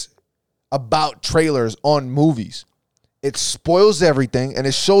hates about trailers on movies. It spoils everything and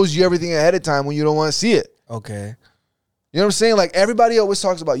it shows you everything ahead of time when you don't want to see it. Okay. You know what I'm saying? Like everybody always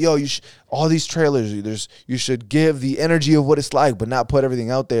talks about, all these trailers, you should give the energy of what it's like, but not put everything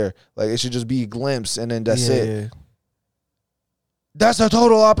out there. Like it should just be a glimpse and then that's it. Yeah. That's the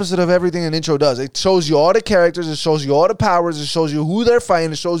total opposite of everything an intro does. It shows you all the characters. It shows you all the powers. It shows you who they're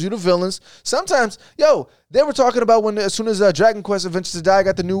fighting. It shows you the villains. Sometimes, they were talking about when as soon as Dragon Quest Adventures to Die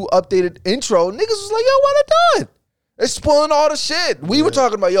got the new updated intro, niggas was like, what are they doing? They're spoiling all the shit. We were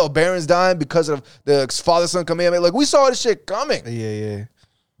talking about, Baron's dying because of the father-son Kamehameha. Like, we saw this shit coming. Yeah.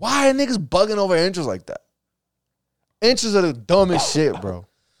 Why are niggas bugging over intros like that? Intros are the dumbest shit, bro.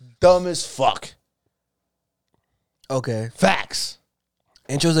 Dumb as fuck. Okay. Facts.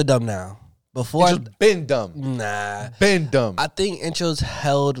 Intros are dumb now. Before intros been dumb. Nah. Been dumb. I think intros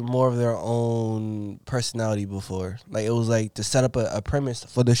held more of their own personality before. Like, it was like to set up a premise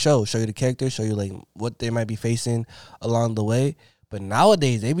for the show. Show you the characters. Show you, like, what they might be facing along the way. But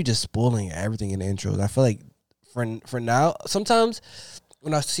nowadays, they be just spoiling everything in the intros. I feel like for now, sometimes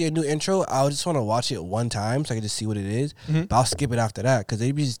when I see a new intro, I'll just want to watch it one time so I can just see what it is. Mm-hmm. But I'll skip it after that because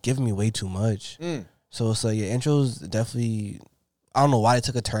they be just giving me way too much. So it's like, intros definitely... I don't know why they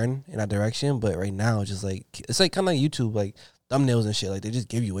took a turn in that direction, but right now it's just like it's like kind of like YouTube, like thumbnails and shit. Like they just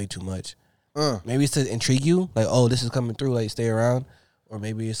give you way too much. Maybe it's to intrigue you, like, oh, this is coming through, like stay around, or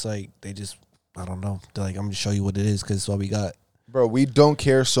maybe it's like they just, I don't know, they're like, I'm gonna show you what it is because it's what we got. Bro, we don't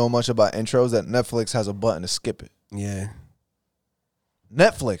care so much about intros that Netflix has a button to skip it. Yeah,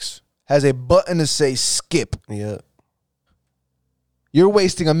 Netflix has a button to say skip. Yeah, you're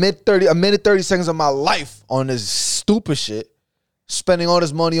wasting a minute 30 seconds of my life on this stupid shit. Spending all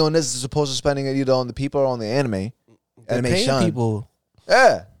this money on this as opposed to spending it either on the people or on the anime. They're paying people.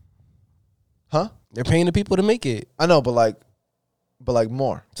 Yeah. Huh? They're paying the people to make it. I know, but like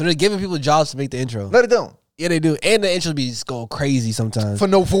more. So they're giving people jobs to make the intro. No, they don't. Yeah, they do. And the intro be just go crazy sometimes. For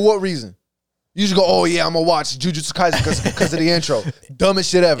what reason? You just go, oh yeah, I'm gonna watch Jujutsu Kaisen because of the intro.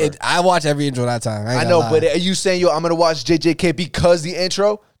 Dumbest shit ever. I watch every intro that time. I know, but are you saying, I'm gonna watch JJK because the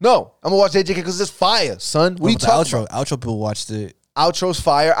intro? No, I'm gonna watch JJK because it's fire, son. What are you talking about? Outro people watched it. Outro's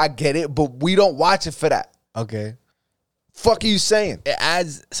fire, I get it, but we don't watch it for that. Okay. Fuck are you saying? It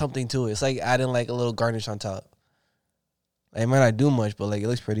adds something to it. It's like adding like a little garnish on top. Like, it might not do much, but like it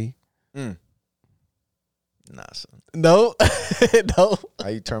looks pretty. Nah, son. No. No. How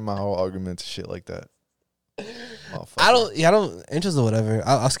you turn my whole argument to shit like that? I don't interest or whatever.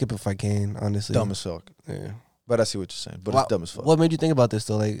 I'll skip it if I can, honestly. Dumb as fuck. Yeah. But I see what you're saying. But it's dumb as fuck. What made you think about this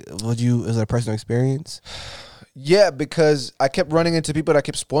though? Like, is it a personal experience? Yeah, because I kept running into people that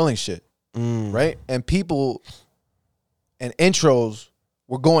kept spoiling shit, right? And people and intros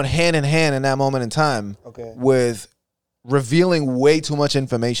were going hand in hand in that moment in time with revealing way too much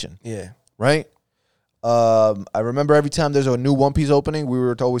information. Yeah. Right? I remember every time there's a new One Piece opening, we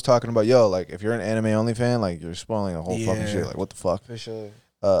were always talking about, yo, like, if you're an anime only fan, like, you're spoiling the whole fucking shit. Like, what the fuck? For sure.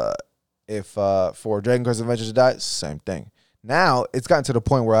 If for Dragon Quest Adventures to die, same thing. Now, it's gotten to the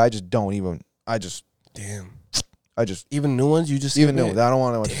point where I just don't even, even new ones, you just even new ones. I don't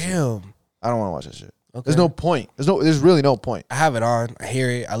want to watch Damn. that shit. I don't want to watch that shit. Okay. There's no point. There's really no point. I have it on. I hear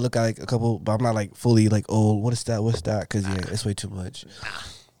it. I look at like a couple, but I'm not like fully like, oh, what is that? What's that? Because it's way too much.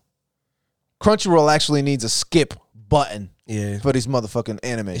 Crunchyroll actually needs a skip button. Yeah. For these motherfucking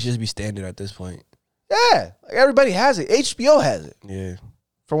anime. It should just be standard at this point. Yeah. Like everybody has it. HBO has it. Yeah.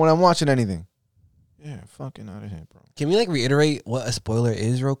 For when I'm watching anything. Yeah, fucking out of here, bro. Can we like reiterate what a spoiler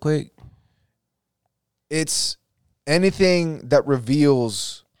is real quick? It's anything that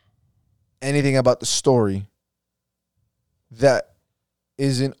reveals anything about the story that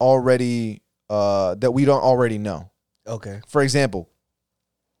isn't already that we don't already know. Okay. For example,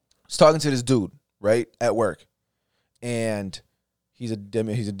 I was talking to this dude, right, at work, and he's a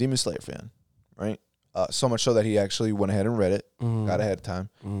Demon Slayer fan, right? So much so that he actually went ahead and read it, got ahead of time.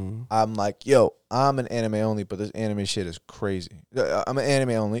 I'm like, yo, I'm an anime only, but this anime shit is crazy. I'm an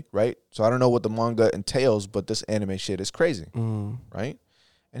anime only, right? So I don't know what the manga entails, but this anime shit is crazy, right?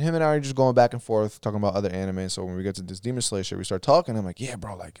 And him and I are just going back and forth talking about other anime. So when we get to this Demon Slayer shit, we start talking. I'm like, yeah,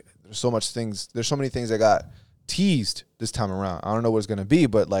 bro, like there's so many things that got teased this time around. I don't know what it's gonna be,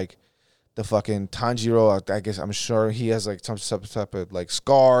 but like the fucking Tanjiro, I guess I'm sure he has like some type of like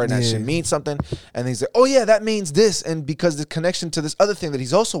scar, and that shit means something. And he's like, oh yeah, that means this, and because the connection to this other thing that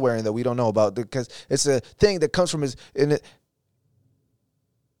he's also wearing that we don't know about, because it's a thing that comes from his.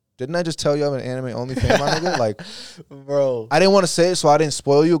 Didn't I just tell you I'm an anime only fan, my nigga? Like, bro, I didn't want to say it, so I didn't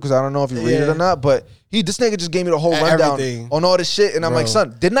spoil you because I don't know if you read it or not. But this nigga just gave me the whole rundown on all this shit, and I'm like,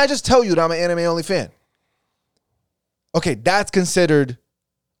 son, didn't I just tell you that I'm an anime only fan? Okay, that's considered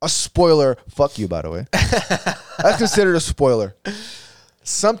a spoiler. Fuck you, by the way. That's considered a spoiler.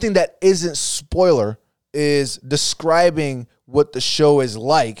 Something that isn't spoiler is describing what the show is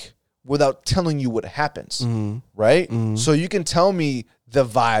like without telling you what happens, right? So you can tell me the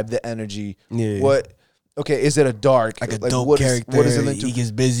vibe, the energy, what. Okay, is it a dark, like a dope character? What is it linked to? He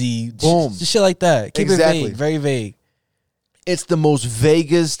gets busy, boom, just shit like that. Keep it vague, very vague. It's the most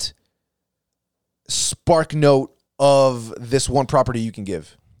vaguest spark note of this one property you can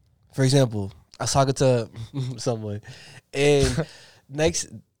give. For example, I was talking to someone, and next.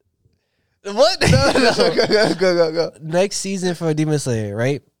 What? Go. Next season for Demon Slayer,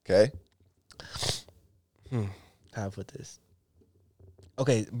 right? Okay. How I put this?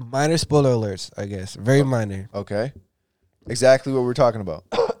 Okay, minor spoiler alerts, I guess. Very minor. Okay. Exactly what we're talking about.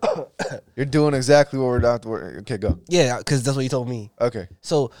 You're doing exactly what we're not. Okay, go. Yeah, because that's what you told me. Okay.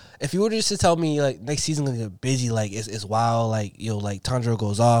 So if you were just to tell me like next season gonna get busy, like it's wild, like like Tanjiro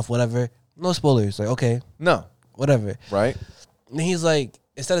goes off, whatever. No spoilers. Like okay, no, whatever. Right. And he's like,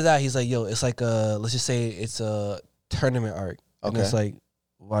 instead of that, he's like, yo, it's like let's just say it's a tournament arc. And it's like,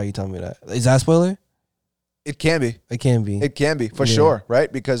 why are you telling me that? Is that a spoiler? It can be. It can be. It can be for sure,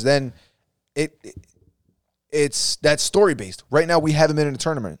 right? Because then it's that's story based. Right now we haven't been in a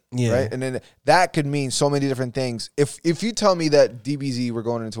tournament, right? And then that could mean so many different things. If you tell me that DBZ we're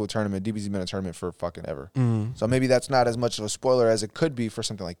going into a tournament, DBZ been in a tournament for fucking ever. So maybe that's not as much of a spoiler as it could be for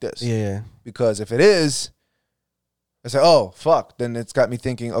something like this. Yeah. Because if it is, I say, oh fuck, then it's got me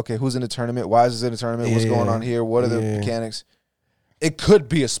thinking, okay, who's in the tournament? Why is this in a tournament? What's going on here? What are the mechanics? It could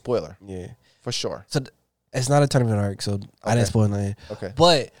be a spoiler. Yeah. For sure. So it's not a tournament arc, so I didn't spoil nothing. Okay.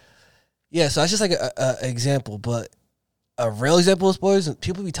 But yeah, so that's just like a example, but a real example of spoilers,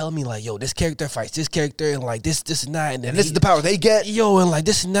 people be telling me like, yo, this character fights this character and like this and that, and then this is the power they get. Yo, and like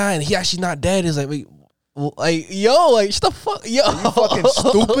this and that, and he actually not dead. Is like, wait, like, yo, like shut the fuck, yo, are you fucking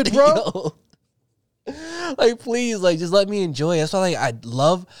stupid, bro? Yo. Like, please, like, just let me enjoy. That's why, like, I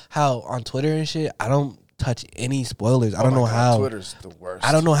love how on Twitter and shit, I don't touch any spoilers. I don't know how. Twitter's the worst.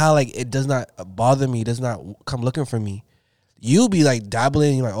 I don't know how, like, it does not bother me. It does not come looking for me. You be like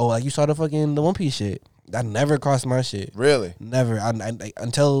dabbling, you're like, oh, like you saw the One Piece shit. That never crossed my shit. Really? Never. I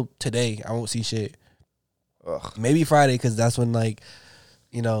until today, I won't see shit. Ugh. Maybe Friday, because that's when, like,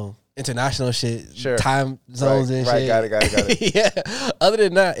 you know, international shit, time zones and shit. Got it. Yeah. Other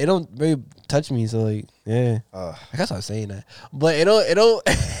than that, it don't really touch me. So like, yeah. I guess I'm saying that, but it don't.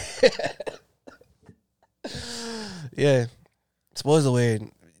 Yeah. Spoilers are weird.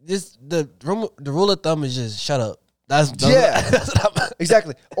 just the rule of thumb is just shut up. That's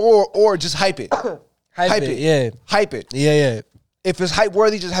exactly. Or just hype it. Hype it. Yeah. Hype it. Yeah. If it's hype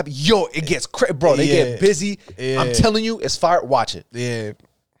worthy, just hype it. Yo, it gets bro. They get busy. Yeah. I'm telling you, it's fire. Watch it. Yeah.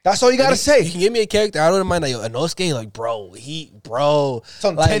 That's all you gotta say. You can give me a character. I don't mind like Inosuke. Like bro. It's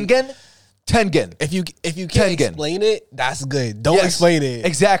on like, Tengen. If you can't explain it, that's good. Don't explain it.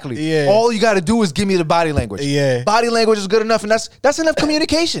 Exactly. Yeah. All you gotta do is give me the body language. Yeah. Body language is good enough, and that's enough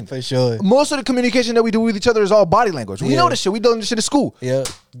communication. For sure. Most of the communication that we do with each other is all body language. We know this shit. We done this shit at school. Yeah.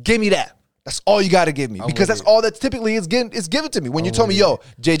 Give me that. That's all you gotta give me. Because that's all that typically is given to me. When you told me, yo,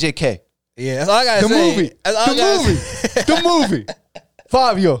 JJK. Yeah, that's all I gotta say. The movie.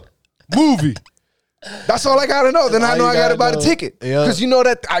 5-year movie. That's all I gotta know. Then I know I gotta buy the ticket. Because you know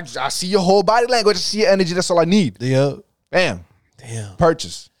that I see your whole body language. I see your energy. That's all I need. Yeah. Bam. Damn.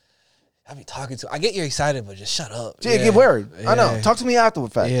 Purchase. I be talking to. I get you excited, but just shut up. Yeah, get worried. I know. Talk to me after the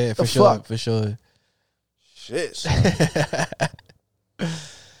fact. Yeah, for sure. For sure. Shit.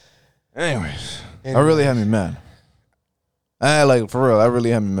 Anyways, I really had me mad. For real, I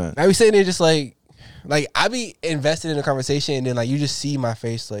really had me mad. I be sitting there just like I be invested in the conversation, and then like you just see my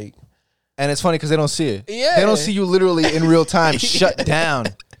face like. And it's funny because they don't see it. Yeah. They don't see you literally in real time shut down.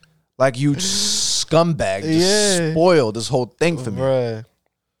 Like you scumbag. Just spoiled this whole thing for me. Bruh.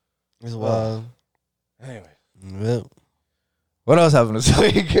 It's wild. Anyway. Yep. What else happened this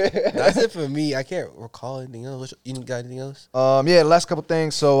week? That's it for me. I can't recall anything else. You got anything else? Yeah, the last couple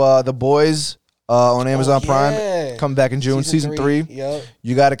things. So The Boys on Amazon Prime come back in June. Season 3. Yep.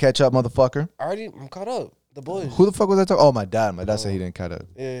 You got to catch up, motherfucker. I'm caught up. The Boys. Who the fuck was I talking? Oh, my dad. My dad said he didn't catch up.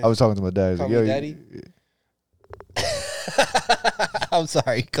 Yeah. I was talking to my dad. He's Call like, yo, me daddy. I'm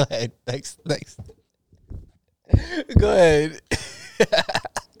sorry. Go ahead. Next. Go ahead.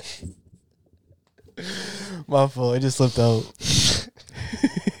 My fault. It just slipped out.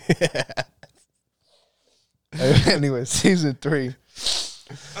 Anyway, season 3.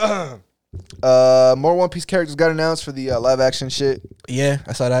 More One Piece characters got announced for the live action shit. Yeah,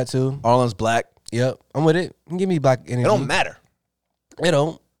 I saw that too. Arlen's black. Yep, I'm with it. Give me black energy. It don't matter. It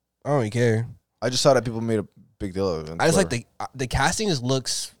don't. I don't really care. I just saw that people made a big deal of it. I just like the casting just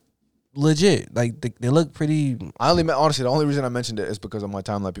looks legit. Like they look pretty. Honestly, the only reason I mentioned it is because on my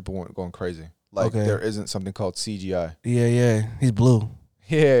timeline people weren't going crazy. Like there isn't something called CGI. Yeah. He's blue.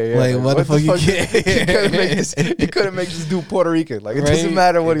 Yeah. Like motherfucker, you couldn't make this dude Puerto Rican. Like it doesn't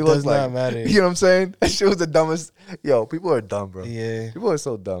matter what he looks like. Does not matter. You know what I'm saying? That shit was the dumbest. Yo, people are dumb, bro. Yeah, people are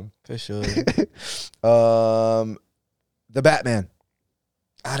so dumb. For sure. The Batman.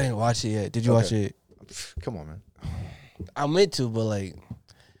 I didn't watch it yet. Did you watch it? Come on, man. I meant to, but like,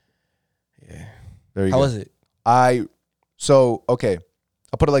 yeah. There you go. How was it? I'll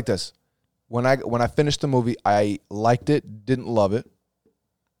put it like this. When I finished the movie, I liked it, didn't love it.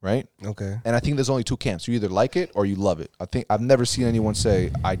 Right? Okay. And I think there's only two camps. You either like it or you love it. I think I've never seen anyone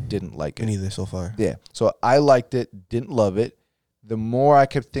say I didn't like it. Me neither so far. Yeah. So I liked it, didn't love it. The more I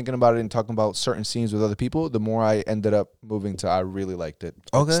kept thinking about it and talking about certain scenes with other people, the more I ended up moving to I really liked it.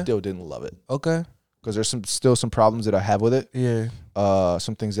 Okay. Still didn't love it. Okay. Because there's still some problems that I have with it. Yeah.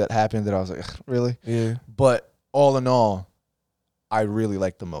 Some things that happened that I was like, really? Yeah. But all in all, I really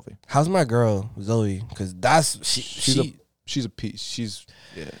liked the movie. How's my girl Zoe? Because she's a piece. She's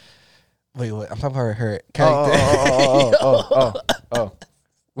Wait, what? I'm talking about her character. Oh.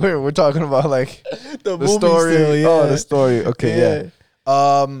 We're talking about like the story. Still, yeah. Oh, the story. Okay,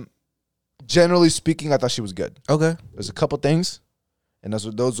 yeah. Generally speaking, I thought she was good. Okay. There's a couple things, and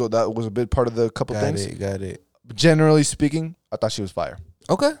that was a big part of the couple things. Got it. But generally speaking, I thought she was fire.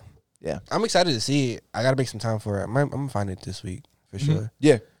 Okay. Yeah. I'm excited to see it. I gotta make some time for it. I'm gonna find it this week for sure.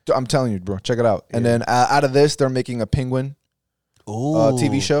 Yeah, I'm telling you, bro. Check it out. Yeah. And then out of this, they're making a Penguin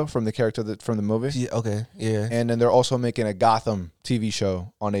TV show from the character from the movie. Yeah, okay, yeah. And then they're also making a Gotham TV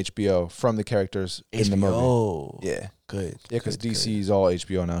show on HBO from the characters in the movie. Yeah, good. Yeah, because DC is all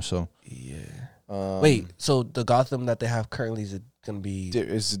HBO now. So yeah. Wait, so the Gotham that they have currently is gonna be?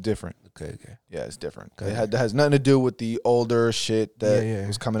 It's different. Okay. Yeah, it's different. It has nothing to do with the older shit that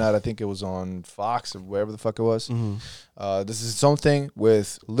was coming out. I think it was on Fox or wherever the fuck it was. Mm-hmm. This is its own thing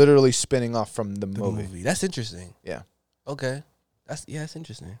with literally spinning off from the movie. That's interesting. Yeah. Okay. That's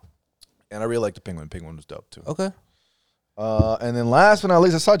interesting. And I really like the Penguin. Penguin was dope too. Okay. And then last but not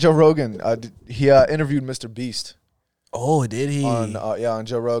least, I saw Joe Rogan. He interviewed Mr. Beast. Oh, did he? On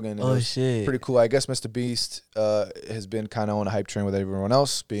Joe Rogan. Oh, shit. Pretty cool. I guess Mr. Beast has been kind of on a hype train with everyone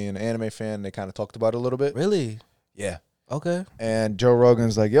else. Being an anime fan, they kind of talked about it a little bit. Really? Yeah. Okay. And Joe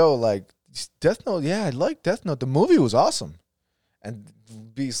Rogan's like, yo, like, Death Note, yeah, I like Death Note. The movie was awesome. And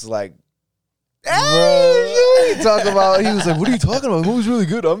Beast's like, Hey, he talking about. He was like, "What are you talking about? The movie's really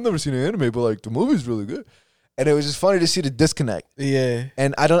good. I've never seen an anime, but like the movie's really good." And it was just funny to see the disconnect. Yeah.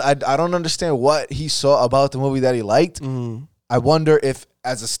 And I don't understand what he saw about the movie that he liked. I wonder if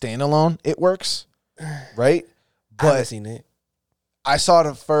as a standalone it works, right? But I haven't seen it. I saw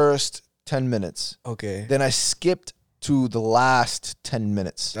the first 10 minutes. Okay. Then I skipped to the last 10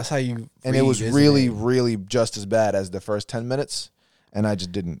 minutes. That's how you and read, it was really just as bad as the first 10 minutes. And I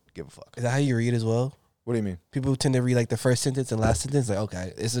just didn't give a fuck. Is that how you read as well? What do you mean? People tend to read like the first sentence and last sentence. Like,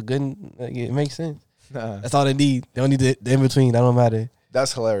 okay, it's a good. Like, it makes sense. Nah. That's all they need. They don't need the in between. That don't matter.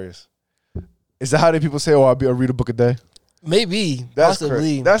 That's hilarious. Is that how people say? Oh, I'll read a book a day. Maybe. That's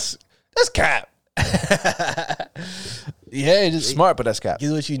possibly. That's cap. Yeah, it's smart, but that's cap.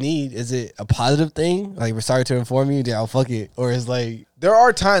 Get what you need. Is it a positive thing? Like, we're sorry to inform you. Then I'll fuck it. Or it's like there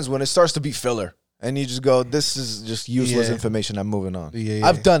are times when it starts to be filler. And you just go, this is just useless information. I'm moving on. Yeah.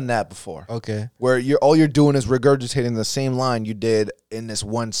 I've done that before. Okay. Where all you're doing is regurgitating the same line you did in this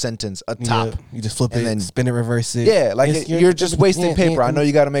one sentence up top. Yeah. You just flip it, then spin it, reverse it. Yeah, like you're just wasting paper. I know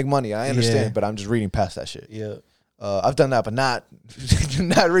you got to make money. I understand, but I'm just reading past that shit. Yeah. I've done that, but not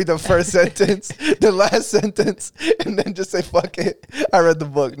read the first sentence, the last sentence, and then just say, fuck it. I read the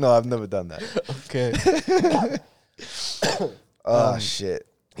book. No, I've never done that. Okay. Shit.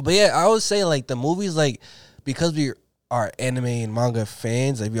 But yeah, I would say like the movies, like because we are anime and manga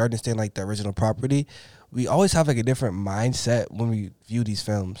fans, like we understand like the original property, we always have like a different mindset when we view these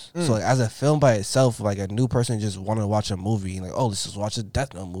films. So like, as a film by itself, like a new person just want to watch a movie, like, oh, let's just watch a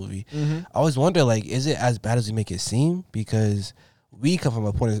Death Note movie. I always wonder, like, is it as bad as we make it seem? Because we come from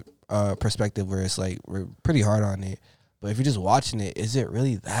a point of perspective where it's like we're pretty hard on it. But if you're just watching it, is it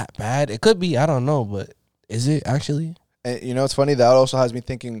really that bad? It could be, I don't know, but is it actually? And you know, it's funny, that also has me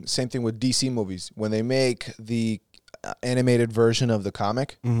thinking, same thing with DC movies. When they make the animated version of the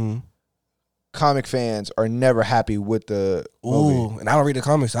comic, comic fans are never happy with the movie. And I don't read the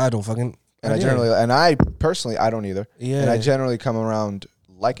comics, so I don't fucking... And I personally, I don't either. Yeah. And I generally come around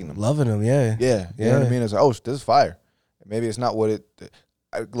liking them. Loving them, yeah. Yeah. You know what I mean? It's like, oh, this is fire. Maybe it's not what it...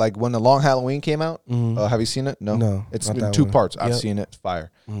 like when The Long Halloween came out, have you seen it? No. It's in 2 parts. I've seen it. It's fire.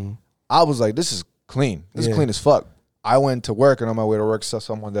 I was like, this is clean. This is clean as fuck. I went to work, and on my way to work, saw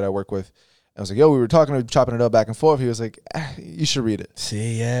someone that I work with. I was like, yo, we were chopping it up back and forth. He was like, you should read it.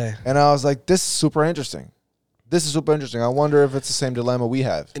 See, yeah. And I was like, this is super interesting. I wonder if it's the same dilemma we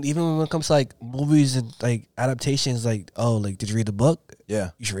have. And even when it comes to like movies and like adaptations, like, oh, like, did you read the book?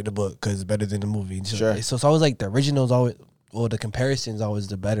 Yeah. You should read the book because it's better than the movie. Sure. So it's always like the original's always, well, the comparison's always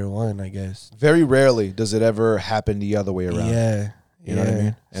the better one, I guess. Very rarely does it ever happen the other way around. Yeah. You know what I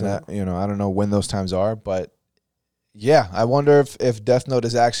mean? And I don't know when those times are, but yeah, I wonder if Death Note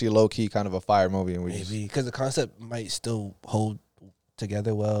is actually low key kind of a fire movie, and maybe because the concept might still hold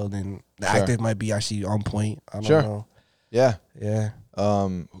together well, and the actors might be actually on point. I don't know. Yeah.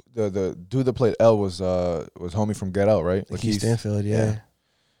 The dude that played L was homie from Get Out, right? Lakeith Stanfield. Yeah.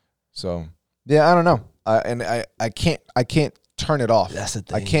 So yeah, I don't know. I can't turn it off. That's the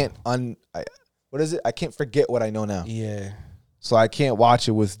thing. I can't what is it? I can't forget what I know now. Yeah. So I can't watch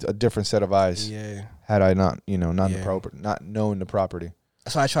it with a different set of eyes. Yeah. Had I not known the property.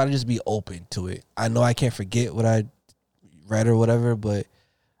 So I try to just be open to it. I know I can't forget what I read or whatever, but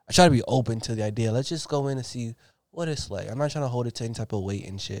I try to be open to the idea. Let's just go in and see what it's like. I'm not trying to hold it to any type of weight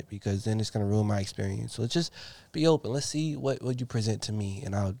and shit because then it's gonna ruin my experience. So let's just be open. Let's see what you present to me,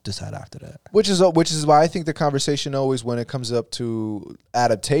 and I'll decide after that. Which is why I think the conversation always, when it comes up to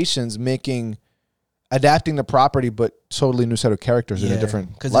adaptations, adapting the property, but totally new set of characters in a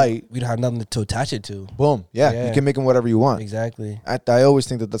different light. We don't have nothing to attach it to. Boom. Yeah. You can make them whatever you want. Exactly. I always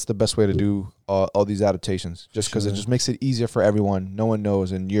think that that's the best way to do all these adaptations, just because it just makes it easier for everyone. No one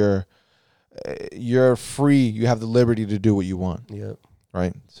knows, and you're free. You have the liberty to do what you want. Yep.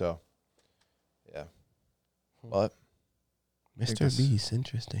 Right? So, yeah. But Mr. Beast,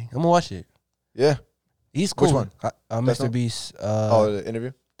 interesting. I'm going to watch it. Yeah. He's cool. Which one? Mr. Beast. The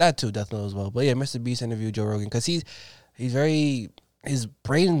interview? That too, Death Note as well. But yeah, Mr. Beast interviewed Joe Rogan because he's his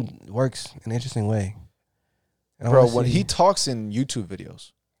brain works in an interesting way. Bro, when he talks in YouTube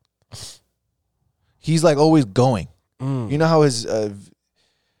videos, he's like always going. You know how his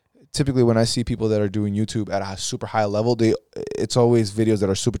typically when I see people that are doing YouTube at a super high level, it's always videos that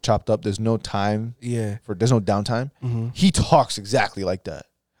are super chopped up. There's no time. Yeah. There's no downtime. He talks exactly like that.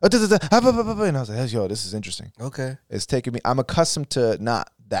 And I was like, yo, this is interesting. Okay. It's taking me, I'm accustomed to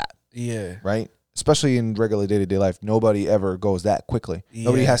not that. Yeah. Right? Especially in regular day-to-day life. Nobody ever goes that quickly. Yeah.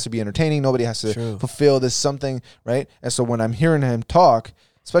 Nobody has to be entertaining. Nobody has to fulfill this something, right? And so when I'm hearing him talk,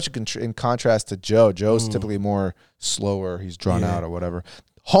 especially in contrast to Joe's typically more slower. He's drawn out or whatever.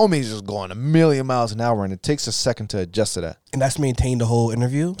 homie's just going a million miles an hour, and it takes a second to adjust to that. And that's maintained the whole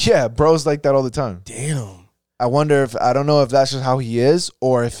interview? Yeah, bro's like that all the time. Damn. I wonder if, I don't know if that's just how he is,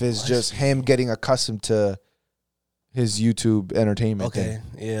 or if it's just him getting accustomed to his YouTube entertainment thing.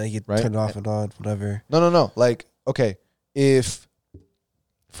 Yeah, you right? turn it off and on, whatever. No. Like, okay, if,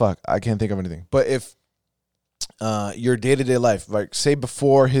 I can't think of anything. But if your day-to-day life, like, say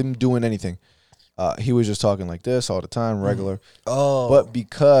before him doing anything, he was just talking like this all the time, regular. Oh. But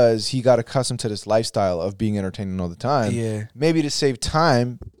because he got accustomed to this lifestyle of being entertaining all the time, maybe to save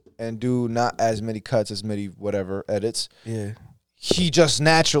time and do not as many cuts, as many whatever edits, he just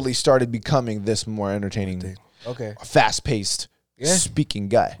naturally started becoming this more entertaining, fast-paced, speaking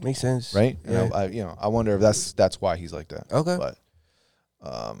guy. Makes sense. Right? Yeah. And I wonder if that's why he's like that. Okay. But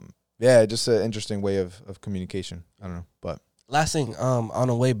yeah, just an interesting way of communication. I don't know. But last thing, on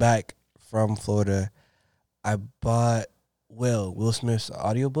the way back from Florida, I bought Will Smith's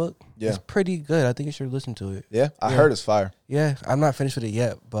audiobook. Yeah. It's pretty good. I think you should listen to it. Yeah? I heard it's fire. Yeah. I'm not finished with it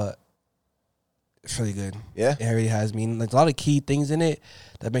yet, but it's really good. Yeah? It really has. I mean, like, a lot of key things in it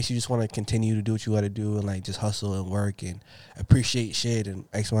that makes you just want to continue to do what you got to do and, like, just hustle and work and appreciate shit and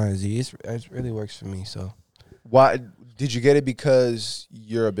X, Y, and Z. It really works for me, so. Why did you get it because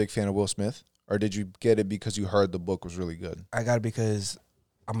you're a big fan of Will Smith, or did you get it because you heard the book was really good? I got it because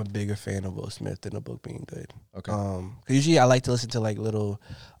I'm a bigger fan of Will Smith than the book being good. Okay. 'Cause usually I like to listen to like little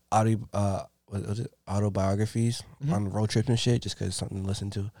autobiographies on road trips and shit, just because it's something to listen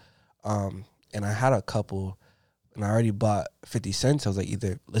to. And I had a couple, and I already bought 50 Cent. I was like,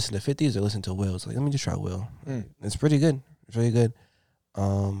 either listen to 50s or listen to Will's. Like, let me just try Will. It's pretty good. It's really good.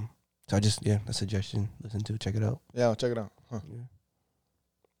 So I just, a suggestion. Listen to, check it out. Yeah, I'll check it out. Huh. Yeah.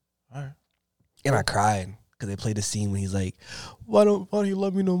 All right. And I cried because they played the scene when he's like, why don't you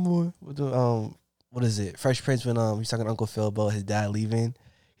love me no more? With the, what is it? Fresh Prince, when he's talking to Uncle Phil about his dad leaving.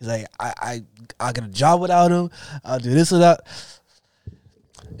 He's like, I get a job without him. I'll do this without.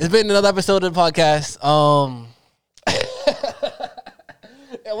 It's been another episode of the podcast.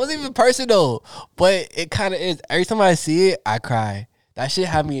 It wasn't even personal, but it kind of is. Every time I see it, I cry. That shit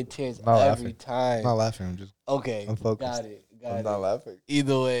had me in tears every time. I'm not laughing. I'm just I'm focused. Got it. I'm not laughing.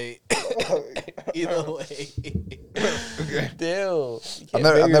 Either way. Okay. Damn.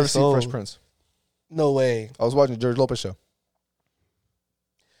 I've never seen Fresh Prince. No way. I was watching the George Lopez show.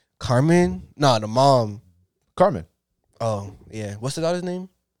 Carmen? No, the mom. Carmen. Oh, yeah. What's the daughter's name?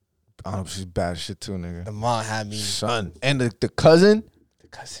 I don't know. She's bad as shit too, nigga. The mom had me. Son. And the cousin.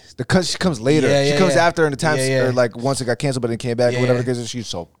 The cousin, she comes later. She comes after in the time, or like once it got canceled, but then came back or whatever. Because she's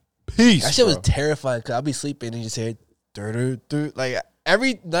so peace. That shit was terrifying because I'd be sleeping and you just hear like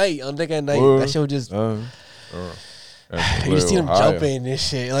every night on deck at night. That shit would just. You see them jumping and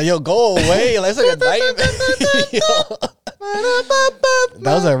shit. Like, yo, go away. Like, it's like a nightmare.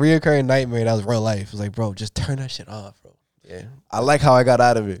 That was a reoccurring nightmare. That was real life. It was like, bro, just turn that shit off, bro. Yeah. I like how I got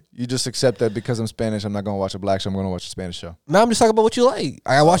out of it. You just accept that because I'm Spanish, I'm not going to watch a black show. I'm going to watch a Spanish show. No, I'm just talking about what you like.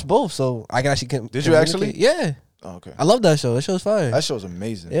 I watched both, so I can actually. Did you actually? Yeah. Oh, okay. I love that show. That show's fire. That show's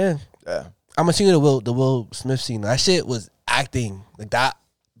amazing. Yeah. I'm gonna see the Will Smith scene. That shit was acting like that,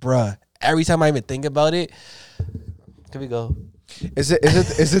 bruh. Every time I even think about it, here we go. Is it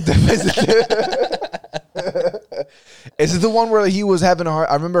the one where he was having a hard?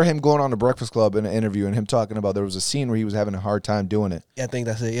 I remember him going on the Breakfast Club in an interview and him talking about there was a scene where he was having a hard time doing it. Yeah, I think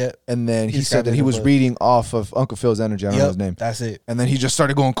that's it. Yeah. And then he said that he was reading off of Uncle Phil's Energy. I don't know his name. That's it. And then he just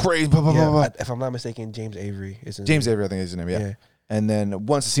started going crazy. Blah, blah, blah, blah. If I'm not mistaken, James Avery is his James name. Avery, I think is his name. Yeah. And then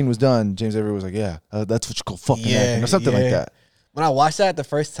once the scene was done, James Avery was like, "Yeah, that's what you call fucking acting," or something like that. When I watched that the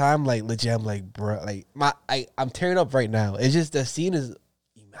first time, like legit, I'm like, bro, like I'm tearing up right now. It's just the scene is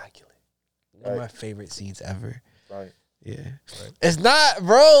immaculate. One of my favorite scenes ever. Right. Yeah. Right. It's not,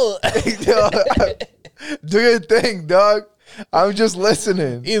 bro. Do your thing, dog. I'm just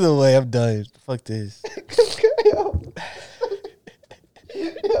listening. Either way, I'm done. Fuck this.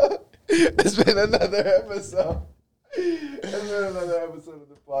 It's been another episode. It's been another episode of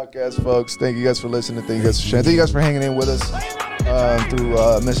the podcast, folks. Thank you guys for listening. Thank you guys for sharing. Thank you guys for hanging in with us through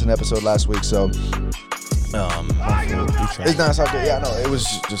missing an episode last week. So, it's not something. Yeah, no, it was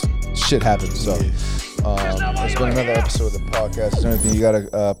just shit happened. So, it's been another episode of the podcast. Is there anything you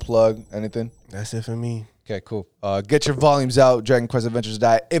gotta plug? Anything? That's it for me. Okay, cool. Get your volumes out. Dragon Quest Adventures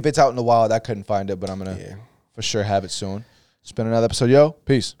Die. If it's out in the wild, I couldn't find it, but I'm gonna for sure have it soon. It's been another episode, yo.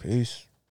 Peace.